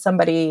talk to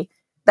somebody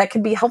that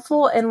could be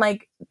helpful and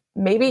like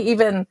maybe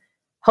even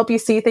help you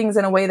see things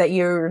in a way that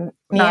you're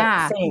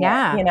not seeing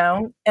it, you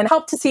know, and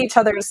help to see each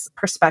other's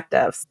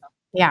perspectives.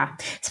 Yeah.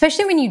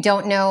 Especially when you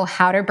don't know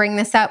how to bring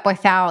this up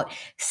without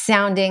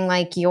sounding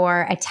like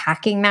you're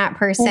attacking that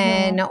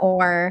person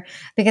or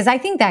because I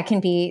think that can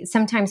be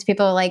sometimes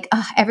people are like,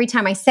 oh, every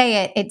time I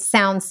say it, it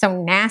sounds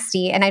so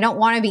nasty and I don't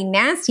want to be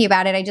nasty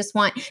about it. I just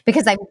want,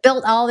 because I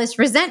built all this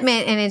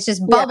resentment and it's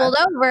just bubbled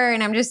over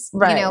and I'm just, you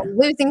know,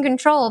 losing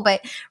control.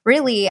 But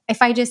really,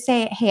 if I just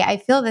say, hey, I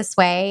feel this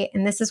way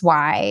and this is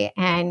why,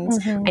 and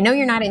I know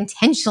you're not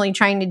intentionally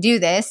trying to do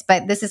this,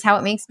 but this is how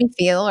it makes me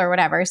feel or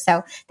whatever.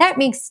 So that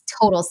makes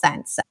total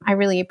sense. I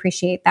really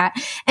appreciate that.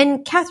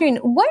 And Catherine,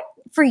 what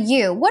are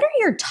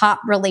your top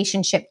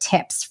relationship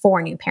tips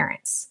for new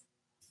parents?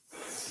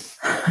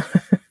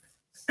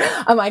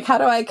 I'm like, how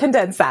do I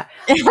condense that?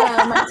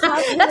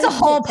 That's a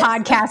whole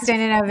podcast in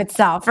and of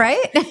itself, right?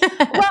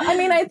 Well, I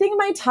mean, I think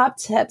my top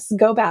tips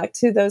go back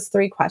to those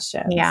 3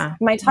 questions. Yeah.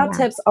 My top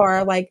tips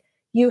are like,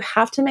 you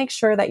have to make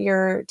sure that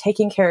you're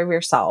taking care of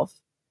yourself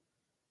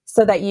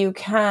so that you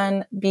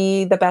can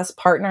be the best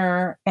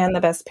partner and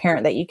the best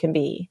parent that you can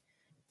be.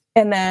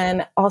 And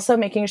then also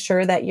making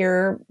sure that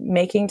you're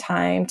making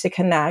time to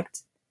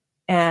connect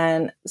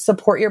and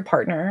support your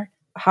partner.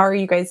 How are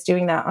you guys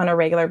doing that on a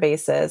regular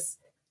basis?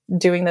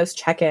 Doing those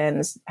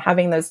check-ins,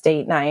 having those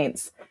date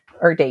nights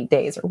or date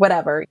days or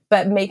whatever,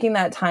 but making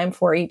that time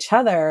for each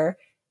other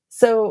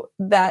so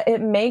that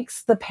it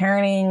makes the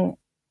parenting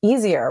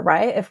easier,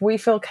 right? If we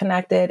feel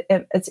connected,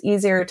 it's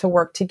easier to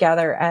work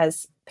together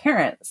as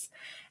parents.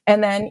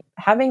 And then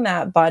having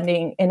that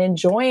bonding and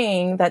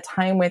enjoying that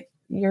time with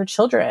your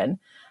children.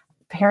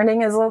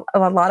 Parenting is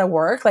a lot of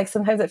work. Like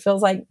sometimes it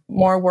feels like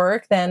more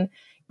work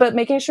but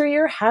making sure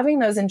you're having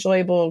those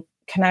enjoyable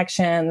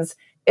connections.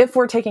 If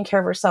we're taking care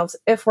of ourselves,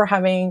 if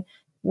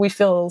we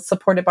feel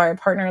supported by our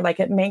partner,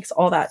 like it makes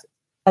all that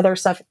other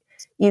stuff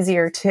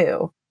easier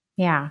too.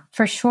 Yeah,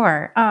 for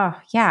sure. Oh,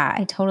 yeah,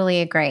 I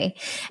totally agree.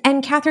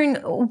 And Catherine,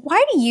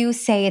 why do you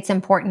say it's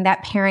important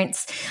that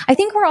parents, I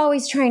think we're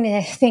always trying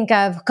to think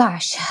of,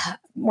 gosh,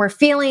 we're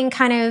feeling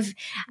kind of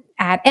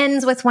at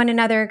ends with one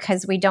another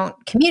because we don't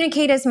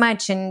communicate as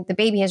much and the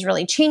baby has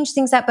really changed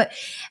things up,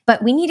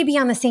 but we need to be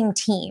on the same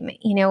team.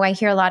 You know, I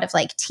hear a lot of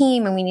like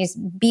team and we need to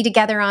be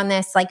together on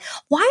this. Like,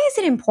 why is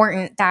it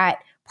important that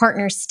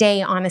partners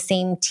stay on the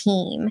same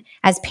team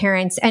as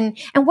parents? And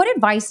what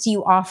advice do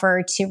you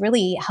offer to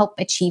really help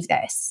achieve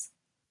this?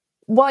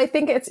 Well, I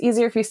think it's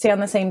easier if you stay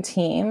on the same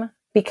team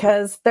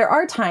because there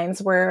are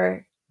times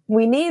where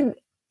we need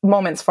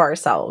moments for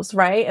ourselves,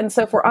 right? And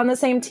so if we're on the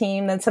same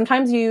team, then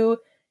sometimes you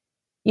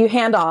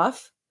hand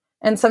off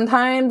and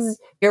sometimes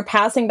you're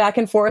passing back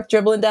and forth,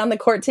 dribbling down the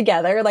court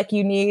together. Like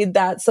you need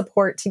that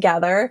support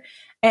together.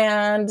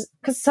 And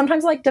because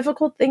sometimes like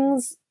difficult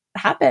things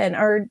happen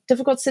or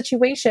difficult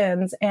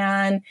situations.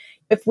 And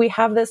if we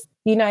have this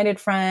united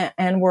front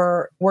and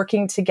we're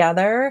working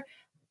together,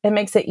 it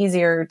makes it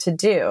easier to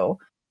do.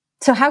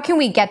 So how can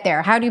we get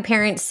there? How do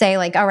parents say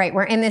like, all right,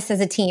 we're in this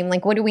as a team.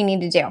 Like, what do we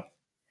need to do?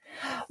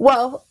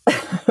 Well,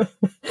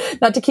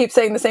 not to keep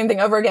saying the same thing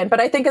over again, but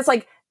I think it's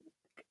like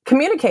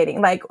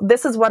communicating, like,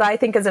 this is what I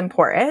think is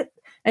important.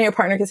 And your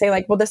partner can say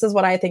like, well, this is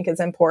what I think is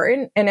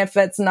important. And if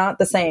it's not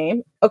the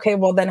same, okay,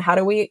 well then how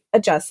do we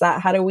adjust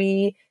that? How do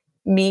we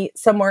meet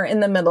somewhere in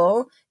the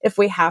middle if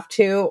we have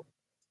to?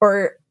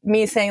 Or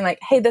me saying like,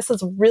 hey, this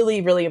is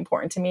really, really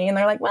important to me. And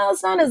they're like, well,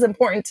 it's not as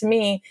important to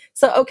me.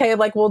 So, okay,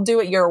 like we'll do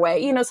it your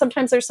way. You know,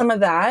 sometimes there's some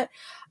of that,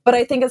 but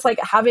I think it's like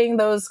having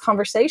those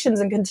conversations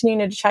and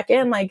continuing to check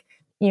in, like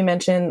you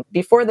mentioned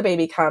before the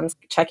baby comes,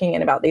 checking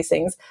in about these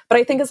things. But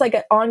I think it's like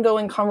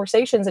ongoing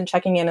conversations and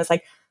checking in is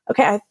like,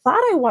 okay, I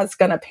thought I was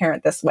going to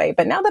parent this way,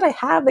 but now that I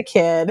have the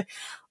kid,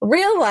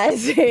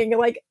 realizing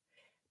like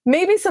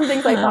maybe some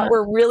things I thought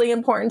were really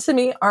important to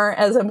me aren't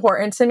as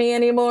important to me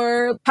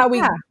anymore. How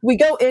we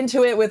go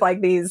into it with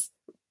like these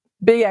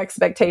big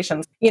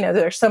expectations. You know,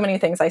 there's so many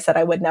things I said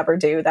I would never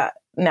do that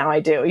now I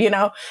do. You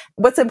know,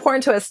 what's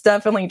important to us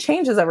definitely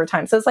changes over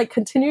time. So it's like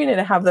continuing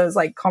to have those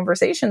like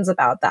conversations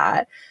about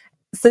that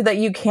so that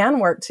you can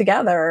work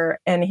together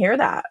and hear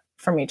that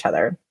from each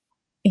other.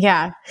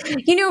 Yeah.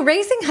 You know,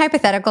 raising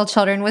hypothetical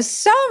children was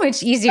so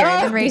much easier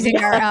than raising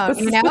our own,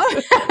 you know?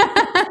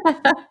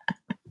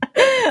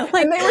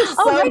 Like, and they were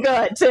so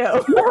good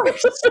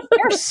too.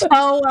 They're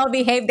so well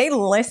behaved. They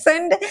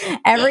listened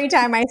every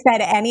time I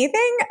said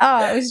anything.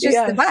 Oh, it was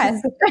just the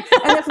best.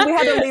 And if we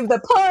had to leave the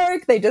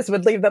park, they just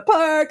would leave the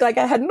park. Like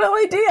I had no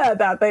idea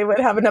that they would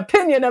have an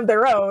opinion of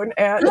their own.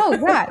 And oh,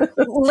 yeah.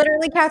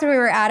 Literally, Catherine, we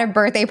were at a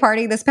birthday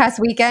party this past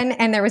weekend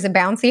and there was a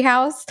bouncy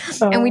house.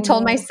 And we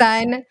told my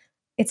son,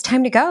 it's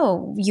time to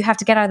go. You have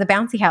to get out of the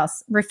bouncy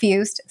house.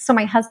 Refused. So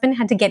my husband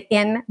had to get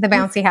in the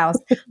bouncy house,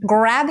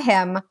 grab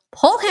him,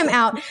 pull him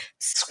out,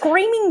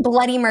 screaming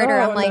bloody murder.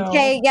 I'm like,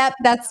 hey, yep,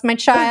 that's my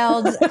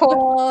child.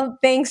 Cool.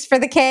 Thanks for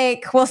the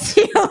cake. We'll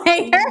see you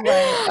later.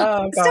 Right.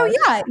 Oh, so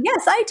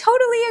yes, I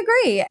totally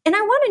agree. And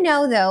I want to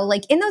know though,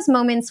 like in those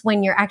moments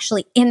when you're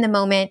actually in the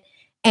moment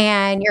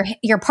and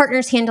your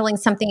partner's handling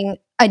something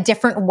a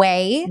different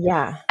way.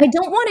 Yeah. I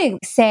don't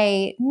want to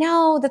say,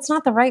 no, that's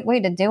not the right way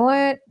to do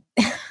it.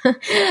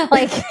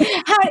 Like,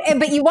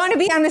 but you want to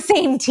be on the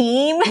same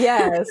team.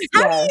 Yes.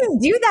 How Yes. do you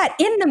do that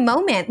in the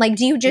moment? Like,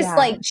 do you just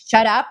like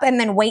shut up and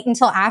then wait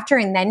until after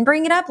and then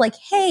bring it up? Like,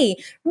 hey,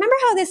 remember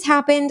how this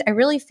happened? I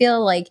really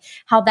feel like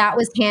how that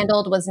was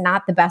handled was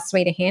not the best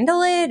way to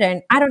handle it.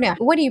 And I don't know.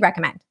 What do you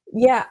recommend?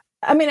 Yeah.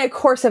 I mean, of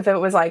course, if it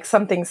was like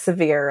something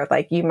severe,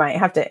 like you might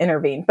have to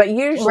intervene. But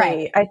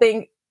usually, I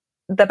think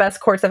the best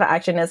course of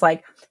action is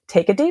like,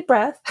 take a deep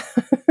breath,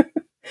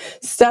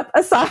 step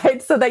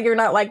aside so that you're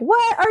not like,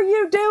 what are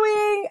you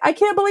doing? I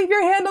can't believe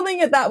you're handling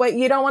it that way.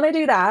 You don't want to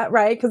do that,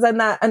 right? Because then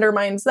that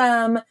undermines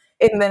them.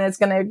 And then it's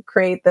going to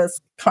create this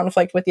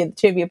conflict with the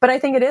two of you. But I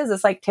think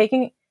it's like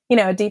taking,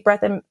 a deep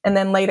breath and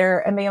then later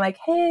and being like,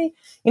 hey,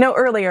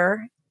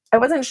 earlier, I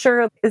wasn't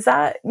sure, is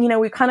that,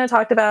 we kind of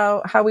talked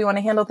about how we want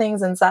to handle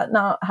things, and is that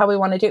not how we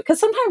want to do it? Because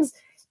sometimes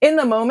in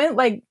the moment,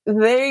 like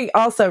they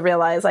also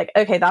realize like,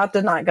 okay, that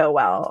did not go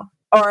well.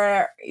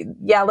 Or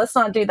yeah, let's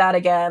not do that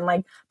again.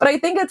 Like, but I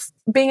think it's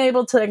being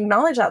able to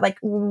acknowledge that like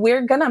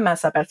we're going to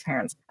mess up as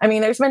parents. I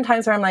mean, there's been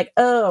times where I'm like,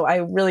 oh, I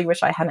really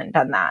wish I hadn't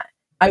done that.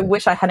 I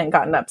wish I hadn't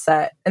gotten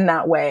upset in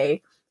that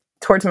way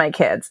towards my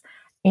kids.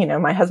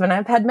 My husband and I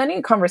have had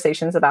many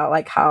conversations about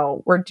like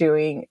how we're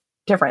doing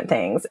different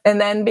things.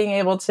 And then being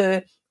able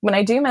to, when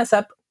I do mess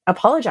up,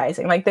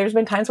 apologizing. Like there's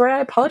been times where I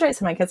apologize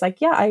to my kids,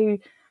 like, yeah,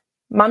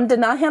 Mom did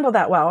not handle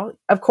that well.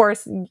 Of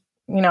course,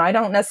 I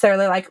don't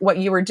necessarily like what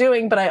you were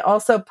doing, but I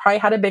also probably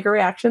had a bigger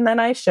reaction than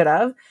I should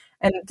have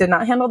and did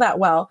not handle that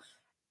well.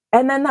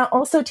 And then that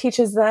also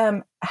teaches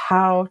them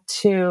how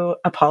to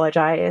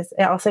apologize.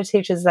 It also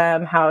teaches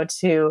them how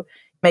to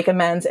make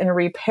amends and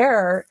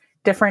repair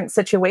different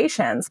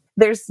situations.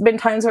 There's been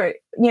times where,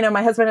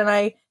 my husband and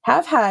I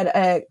have had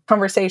a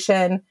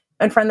conversation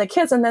in front of the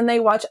kids, and then they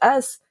watch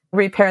us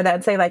repair that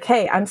and say like,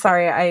 hey, I'm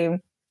sorry, I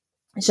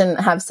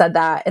shouldn't have said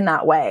that in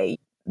that way.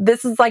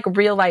 This is like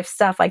real life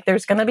stuff. Like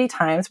there's going to be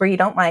times where you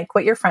don't like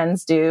what your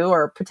friends do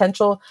or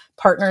potential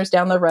partners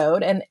down the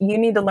road. And you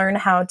need to learn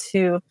how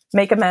to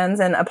make amends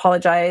and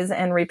apologize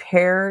and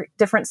repair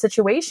different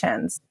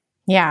situations.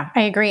 Yeah,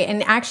 I agree.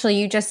 And actually,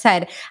 you just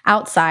said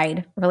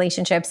outside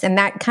relationships. And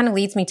that kind of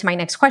leads me to my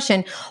next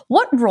question.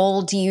 What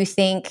role do you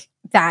think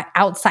that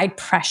outside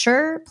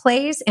pressure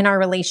plays in our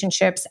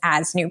relationships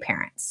as new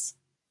parents?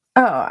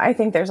 Oh, I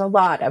think there's a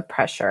lot of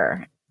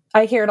pressure.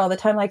 I hear it all the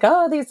time, like,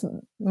 oh, these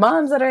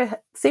moms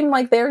that seem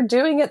like they're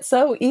doing it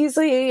so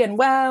easy and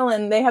well,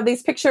 and they have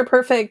these picture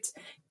perfect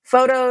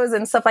photos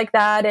and stuff like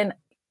that. And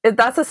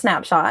that's a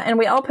snapshot. And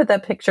we all put the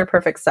picture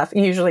perfect stuff,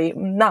 usually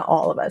not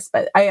all of us,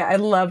 but I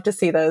love to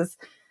see those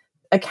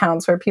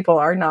accounts where people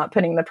are not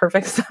putting the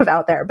perfect stuff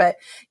out there. But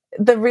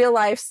the real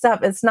life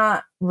stuff is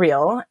not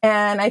real.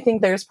 And I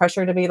think there's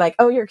pressure to be like,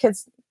 oh, your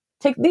kids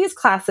take these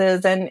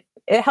classes and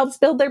it helps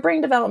build their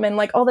brain development,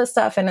 like all this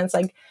stuff. And it's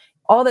like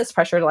all this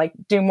pressure to like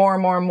do more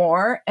and more and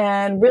more.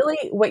 And really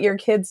what your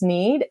kids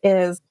need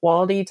is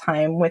quality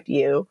time with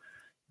you.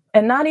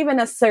 And not even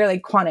necessarily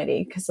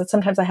quantity, because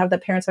sometimes I have the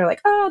parents that are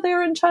like, oh,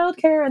 they're in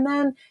childcare and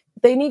then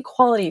they need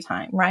quality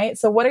time, right?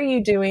 So what are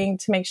you doing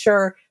to make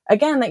sure,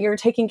 again, that you're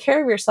taking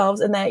care of yourselves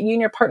and that you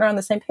and your partner are on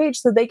the same page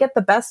so they get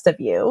the best of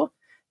you?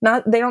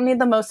 They don't need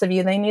the most of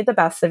you, they need the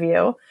best of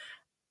you.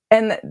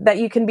 And that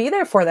you can be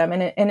there for them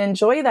and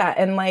enjoy that.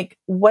 And like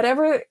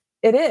whatever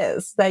it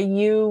is that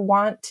you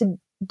want to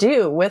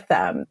do with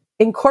them,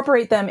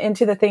 incorporate them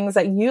into the things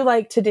that you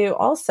like to do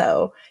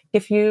also.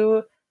 If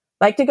you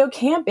like to go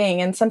camping,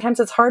 and sometimes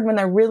it's hard when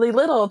they're really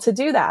little to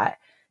do that,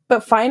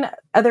 but find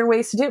other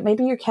ways to do it.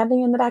 Maybe you're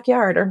camping in the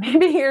backyard, or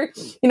maybe you're,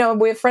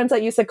 we have friends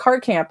that used to car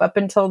camp up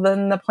until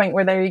then the point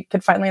where they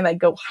could finally like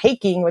go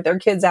hiking with their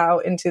kids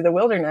out into the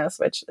wilderness,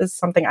 which is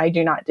something I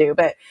do not do,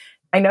 but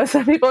I know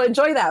some people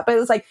enjoy that. But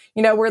it's like,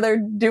 where they're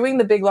doing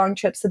the big long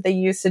trips that they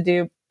used to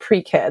do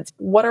pre-kids.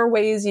 What are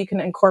ways you can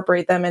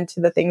incorporate them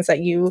into the things that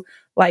you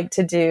like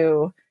to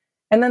do?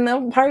 And then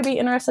they'll probably be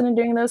interested in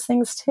doing those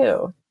things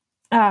too.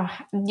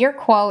 Your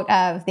quote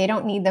of they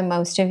don't need the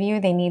most of you,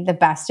 they need the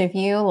best of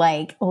you,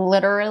 like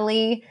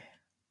literally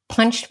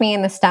punched me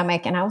in the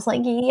stomach. And I was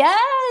like,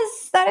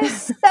 yes, that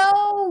is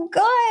so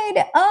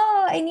good.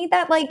 Oh, I need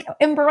that like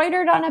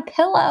embroidered on a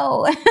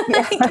pillow.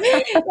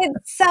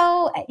 It's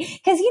so,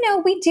 because,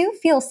 we do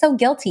feel so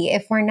guilty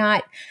if we're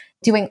not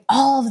doing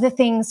all of the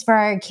things for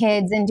our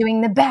kids and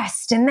doing the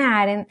best and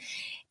that. And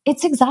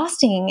it's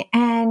exhausting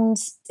and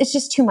it's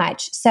just too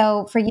much.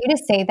 So for you to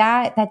say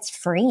that, that's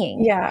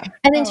freeing. Yeah.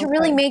 And then to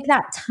really make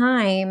that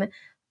time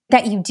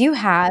that you do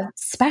have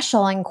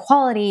special and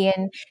quality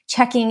and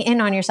checking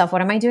in on yourself.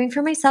 What am I doing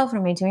for myself? What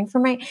am I doing for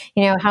my,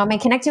 how am I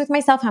connecting with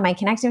myself? How am I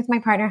connecting with my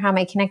partner? How am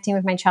I connecting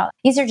with my child?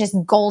 These are just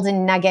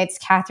golden nuggets,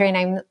 Catherine.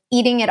 I'm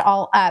eating it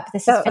all up.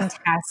 This is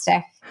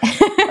fantastic.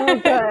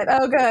 Oh, good.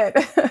 Oh,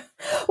 good.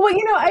 Well,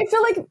 I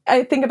feel like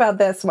I think about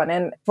this one,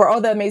 and for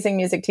all the amazing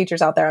music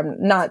teachers out there, I'm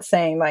not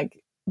saying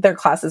like their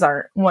classes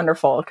aren't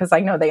wonderful, because I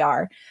know they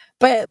are.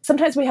 But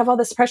sometimes we have all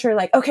this pressure,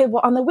 like, okay,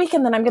 well, on the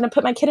weekend, then I'm going to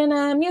put my kid in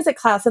a music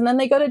class, and then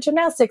they go to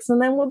gymnastics,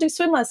 and then we'll do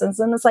swim lessons.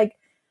 And it's like,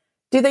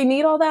 Do they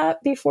need all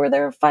that before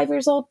they're 5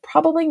 years old?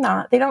 Probably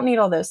not. They don't need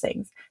all those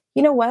things.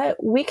 You know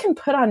what? We can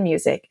put on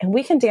music and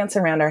we can dance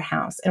around our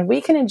house and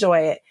we can enjoy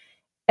it.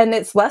 And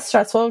it's less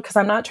stressful because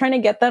I'm not trying to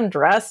get them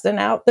dressed and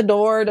out the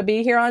door to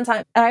be here on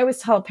time. I always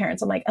tell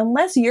parents, I'm like,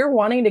 unless you're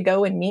wanting to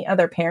go and meet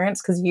other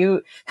parents because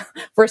you,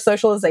 for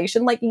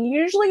socialization, like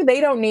usually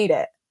they don't need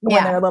it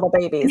when they're little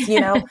babies,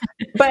 you know,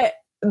 but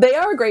they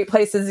are great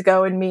places to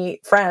go and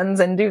meet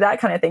friends and do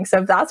that kind of thing. So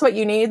if that's what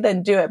you need,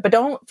 then do it. But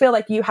don't feel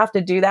like you have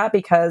to do that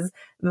because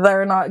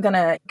they're not going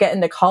to get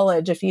into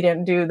college if you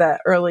didn't do the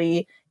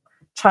early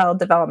child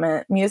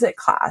development music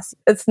class.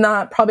 It's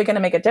not probably going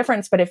to make a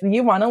difference, but if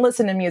you want to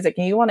listen to music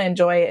and you want to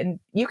enjoy it,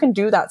 and you can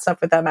do that stuff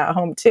with them at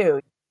home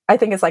too. I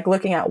think it's like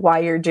looking at why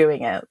you're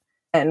doing it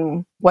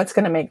and what's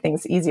going to make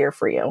things easier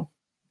for you.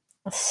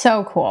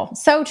 So cool.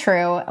 So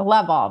true. I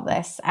love all of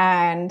this.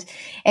 And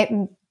it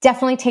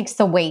definitely takes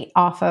the weight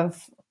off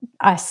of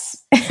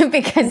us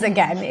because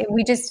again,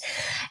 we just,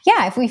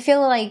 if we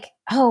feel like,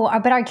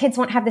 but our kids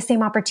won't have the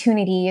same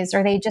opportunities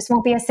or they just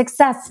won't be as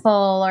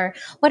successful or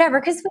whatever,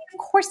 because we of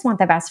course want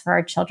the best for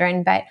our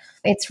children, but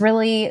it's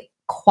really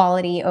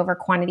quality over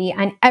quantity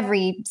on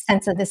every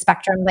sense of the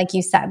spectrum. Like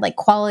you said, like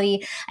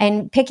quality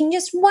and picking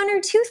just one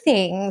or two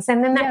things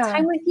and then that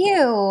time with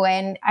you.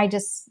 And I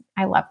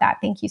love that.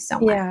 Thank you so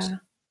much.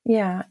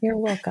 Yeah, you're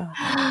welcome.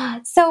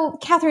 So,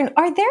 Catherine,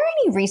 are there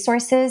any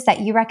resources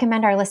that you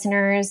recommend our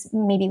listeners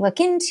maybe look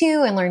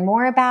into and learn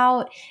more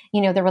about,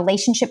 the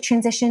relationship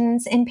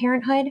transitions in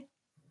parenthood?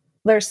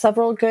 There's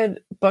several good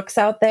books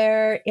out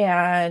there.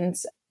 And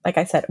like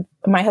I said,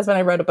 my husband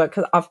and I wrote a book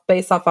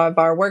based off of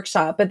our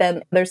workshop, but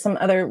then there's some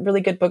other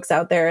really good books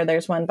out there.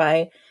 There's one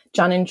by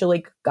John and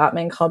Julie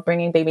Gottman called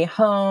Bringing Baby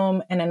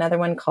Home, and another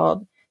one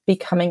called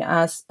Becoming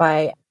Us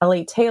by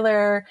Ellie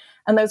Taylor.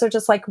 And those are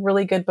just like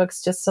really good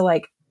books just to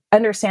like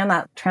understand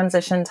that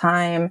transition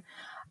time.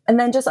 And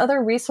then just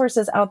other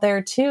resources out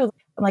there too.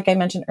 Like I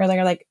mentioned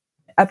earlier, like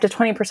up to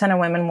 20% of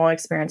women will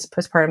experience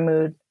postpartum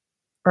mood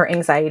or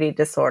anxiety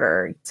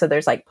disorder. So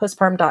there's like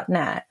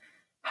postpartum.net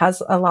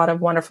has a lot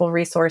of wonderful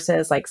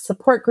resources like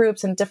support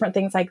groups and different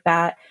things like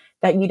that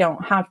you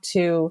don't have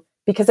to,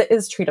 because it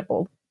is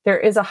treatable. There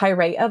is a high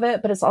rate of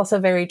it, but it's also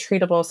very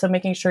treatable. So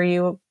making sure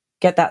you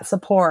get that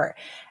support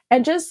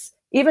and just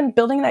even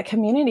building that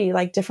community,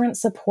 like different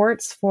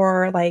supports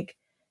for like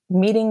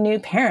meeting new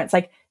parents.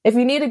 Like if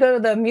you need to go to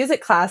the music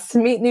class to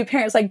meet new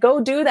parents, like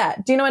go do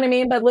that. Do you know what I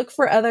mean? But look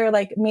for other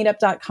like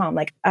meetup.com.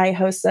 Like I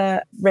host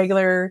a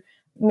regular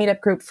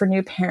meetup group for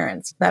new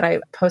parents that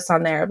I post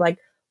on there. Like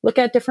look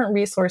at different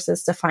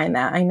resources to find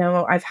that. I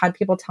know I've had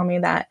people tell me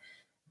that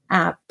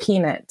app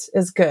Peanut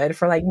is good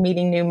for like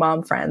meeting new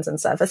mom friends and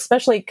stuff,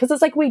 especially because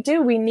it's like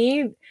we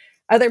need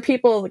other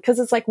people because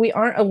it's like we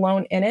aren't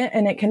alone in it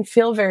and it can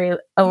feel very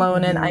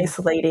alone and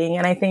isolating.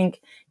 And I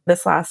think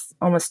this last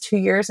almost 2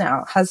 years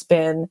now has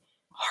been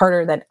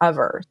harder than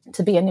ever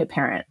to be a new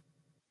parent.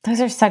 Those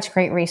are such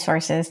great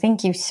resources.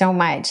 Thank you so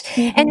much.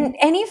 Mm-hmm. And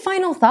any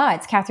final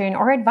thoughts, Catherine,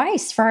 or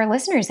advice for our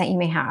listeners that you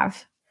may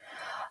have?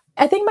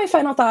 I think my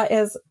final thought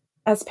is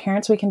as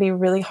parents, we can be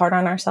really hard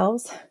on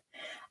ourselves.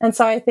 And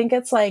so I think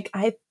it's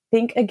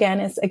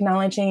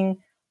acknowledging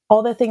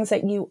all the things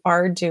that you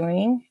are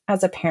doing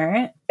as a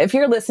parent. If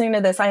you're listening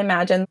to this, I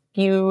imagine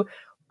you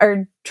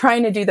are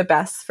trying to do the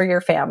best for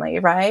your family,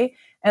 right?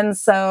 And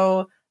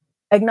so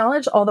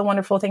acknowledge all the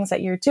wonderful things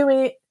that you're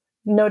doing,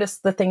 notice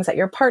the things that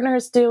your partner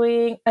is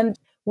doing and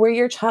where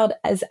your child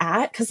is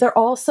at, because they're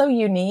all so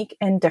unique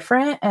and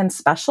different and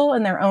special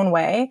in their own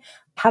way.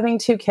 Having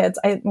 2 kids,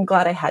 I'm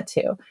glad I had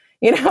 2,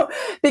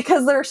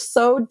 because they're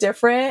so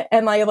different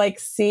and I like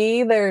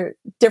see their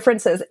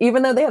differences,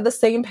 even though they have the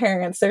same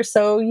parents, they're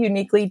so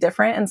uniquely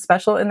different and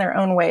special in their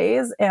own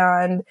ways.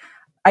 And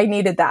I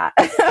needed that.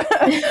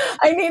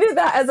 I needed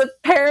that as a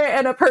parent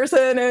and a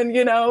person and,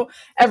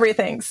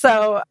 everything.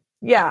 So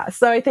yeah.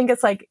 So I think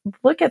it's like,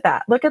 look at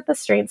that. Look at the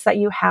strengths that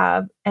you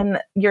have, and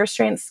your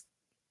strengths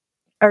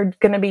are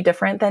going to be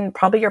different than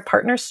probably your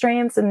partner's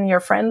strengths and your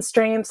friend's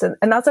strengths. And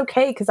that's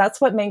okay, because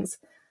that's what makes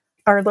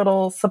our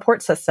little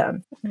support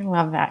system. I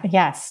love that.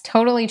 Yes,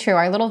 totally true.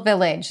 Our little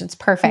village. It's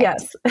perfect.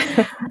 Yes.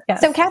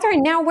 Yes. So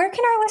Catherine, now where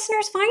can our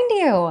listeners find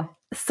you?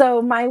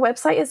 So my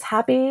website is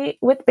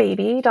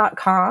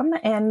happywithbaby.com,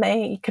 and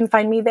they can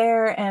find me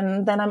there.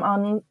 And then I'm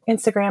on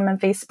Instagram and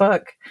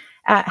Facebook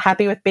at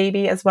Happy with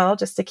Baby as well,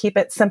 just to keep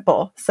it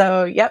simple.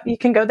 So yep, you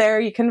can go there.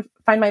 You can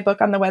find my book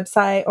on the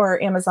website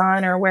or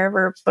Amazon or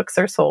wherever books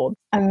are sold.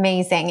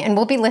 Amazing. And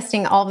we'll be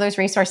listing all of those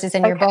resources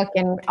in your book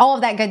and all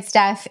of that good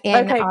stuff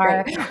in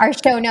our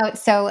show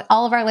notes. So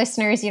all of our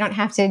listeners, you don't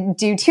have to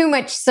do too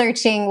much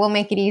searching. We'll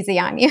make it easy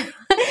on you.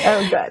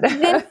 Oh, good.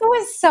 This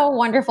was so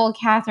wonderful,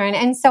 Catherine,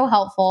 and so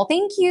helpful.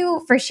 Thank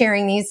you for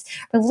sharing these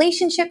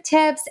relationship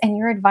tips and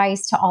your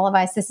advice to all of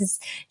us. This is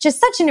just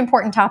such an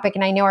important topic,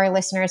 and I know our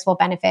listeners will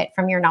benefit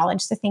from your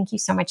knowledge. So thank you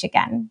so much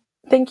again.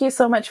 Thank you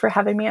so much for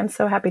having me. I'm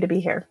so happy to be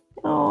here.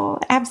 Oh,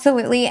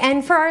 absolutely.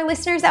 And for our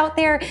listeners out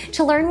there,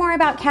 to learn more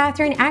about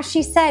Catherine, as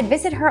she said,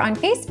 visit her on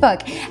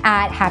Facebook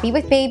at Happy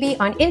with Baby,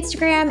 on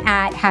Instagram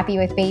at Happy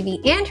with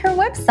Baby, and her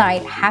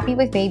website,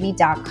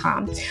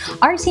 happywithbaby.com.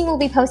 Our team will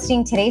be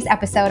posting today's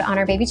episode on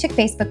our Baby Chick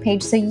Facebook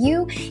page. So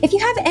if you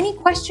have any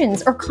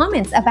questions or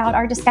comments about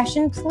our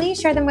discussion,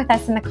 please share them with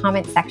us in the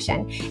comments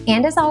section.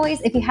 And as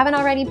always, if you haven't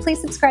already, please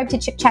subscribe to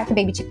Chick Chat, the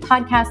Baby Chick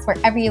podcast,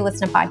 wherever you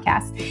listen to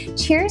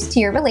podcasts. Cheers to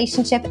your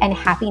relationship and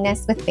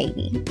happiness with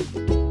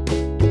baby.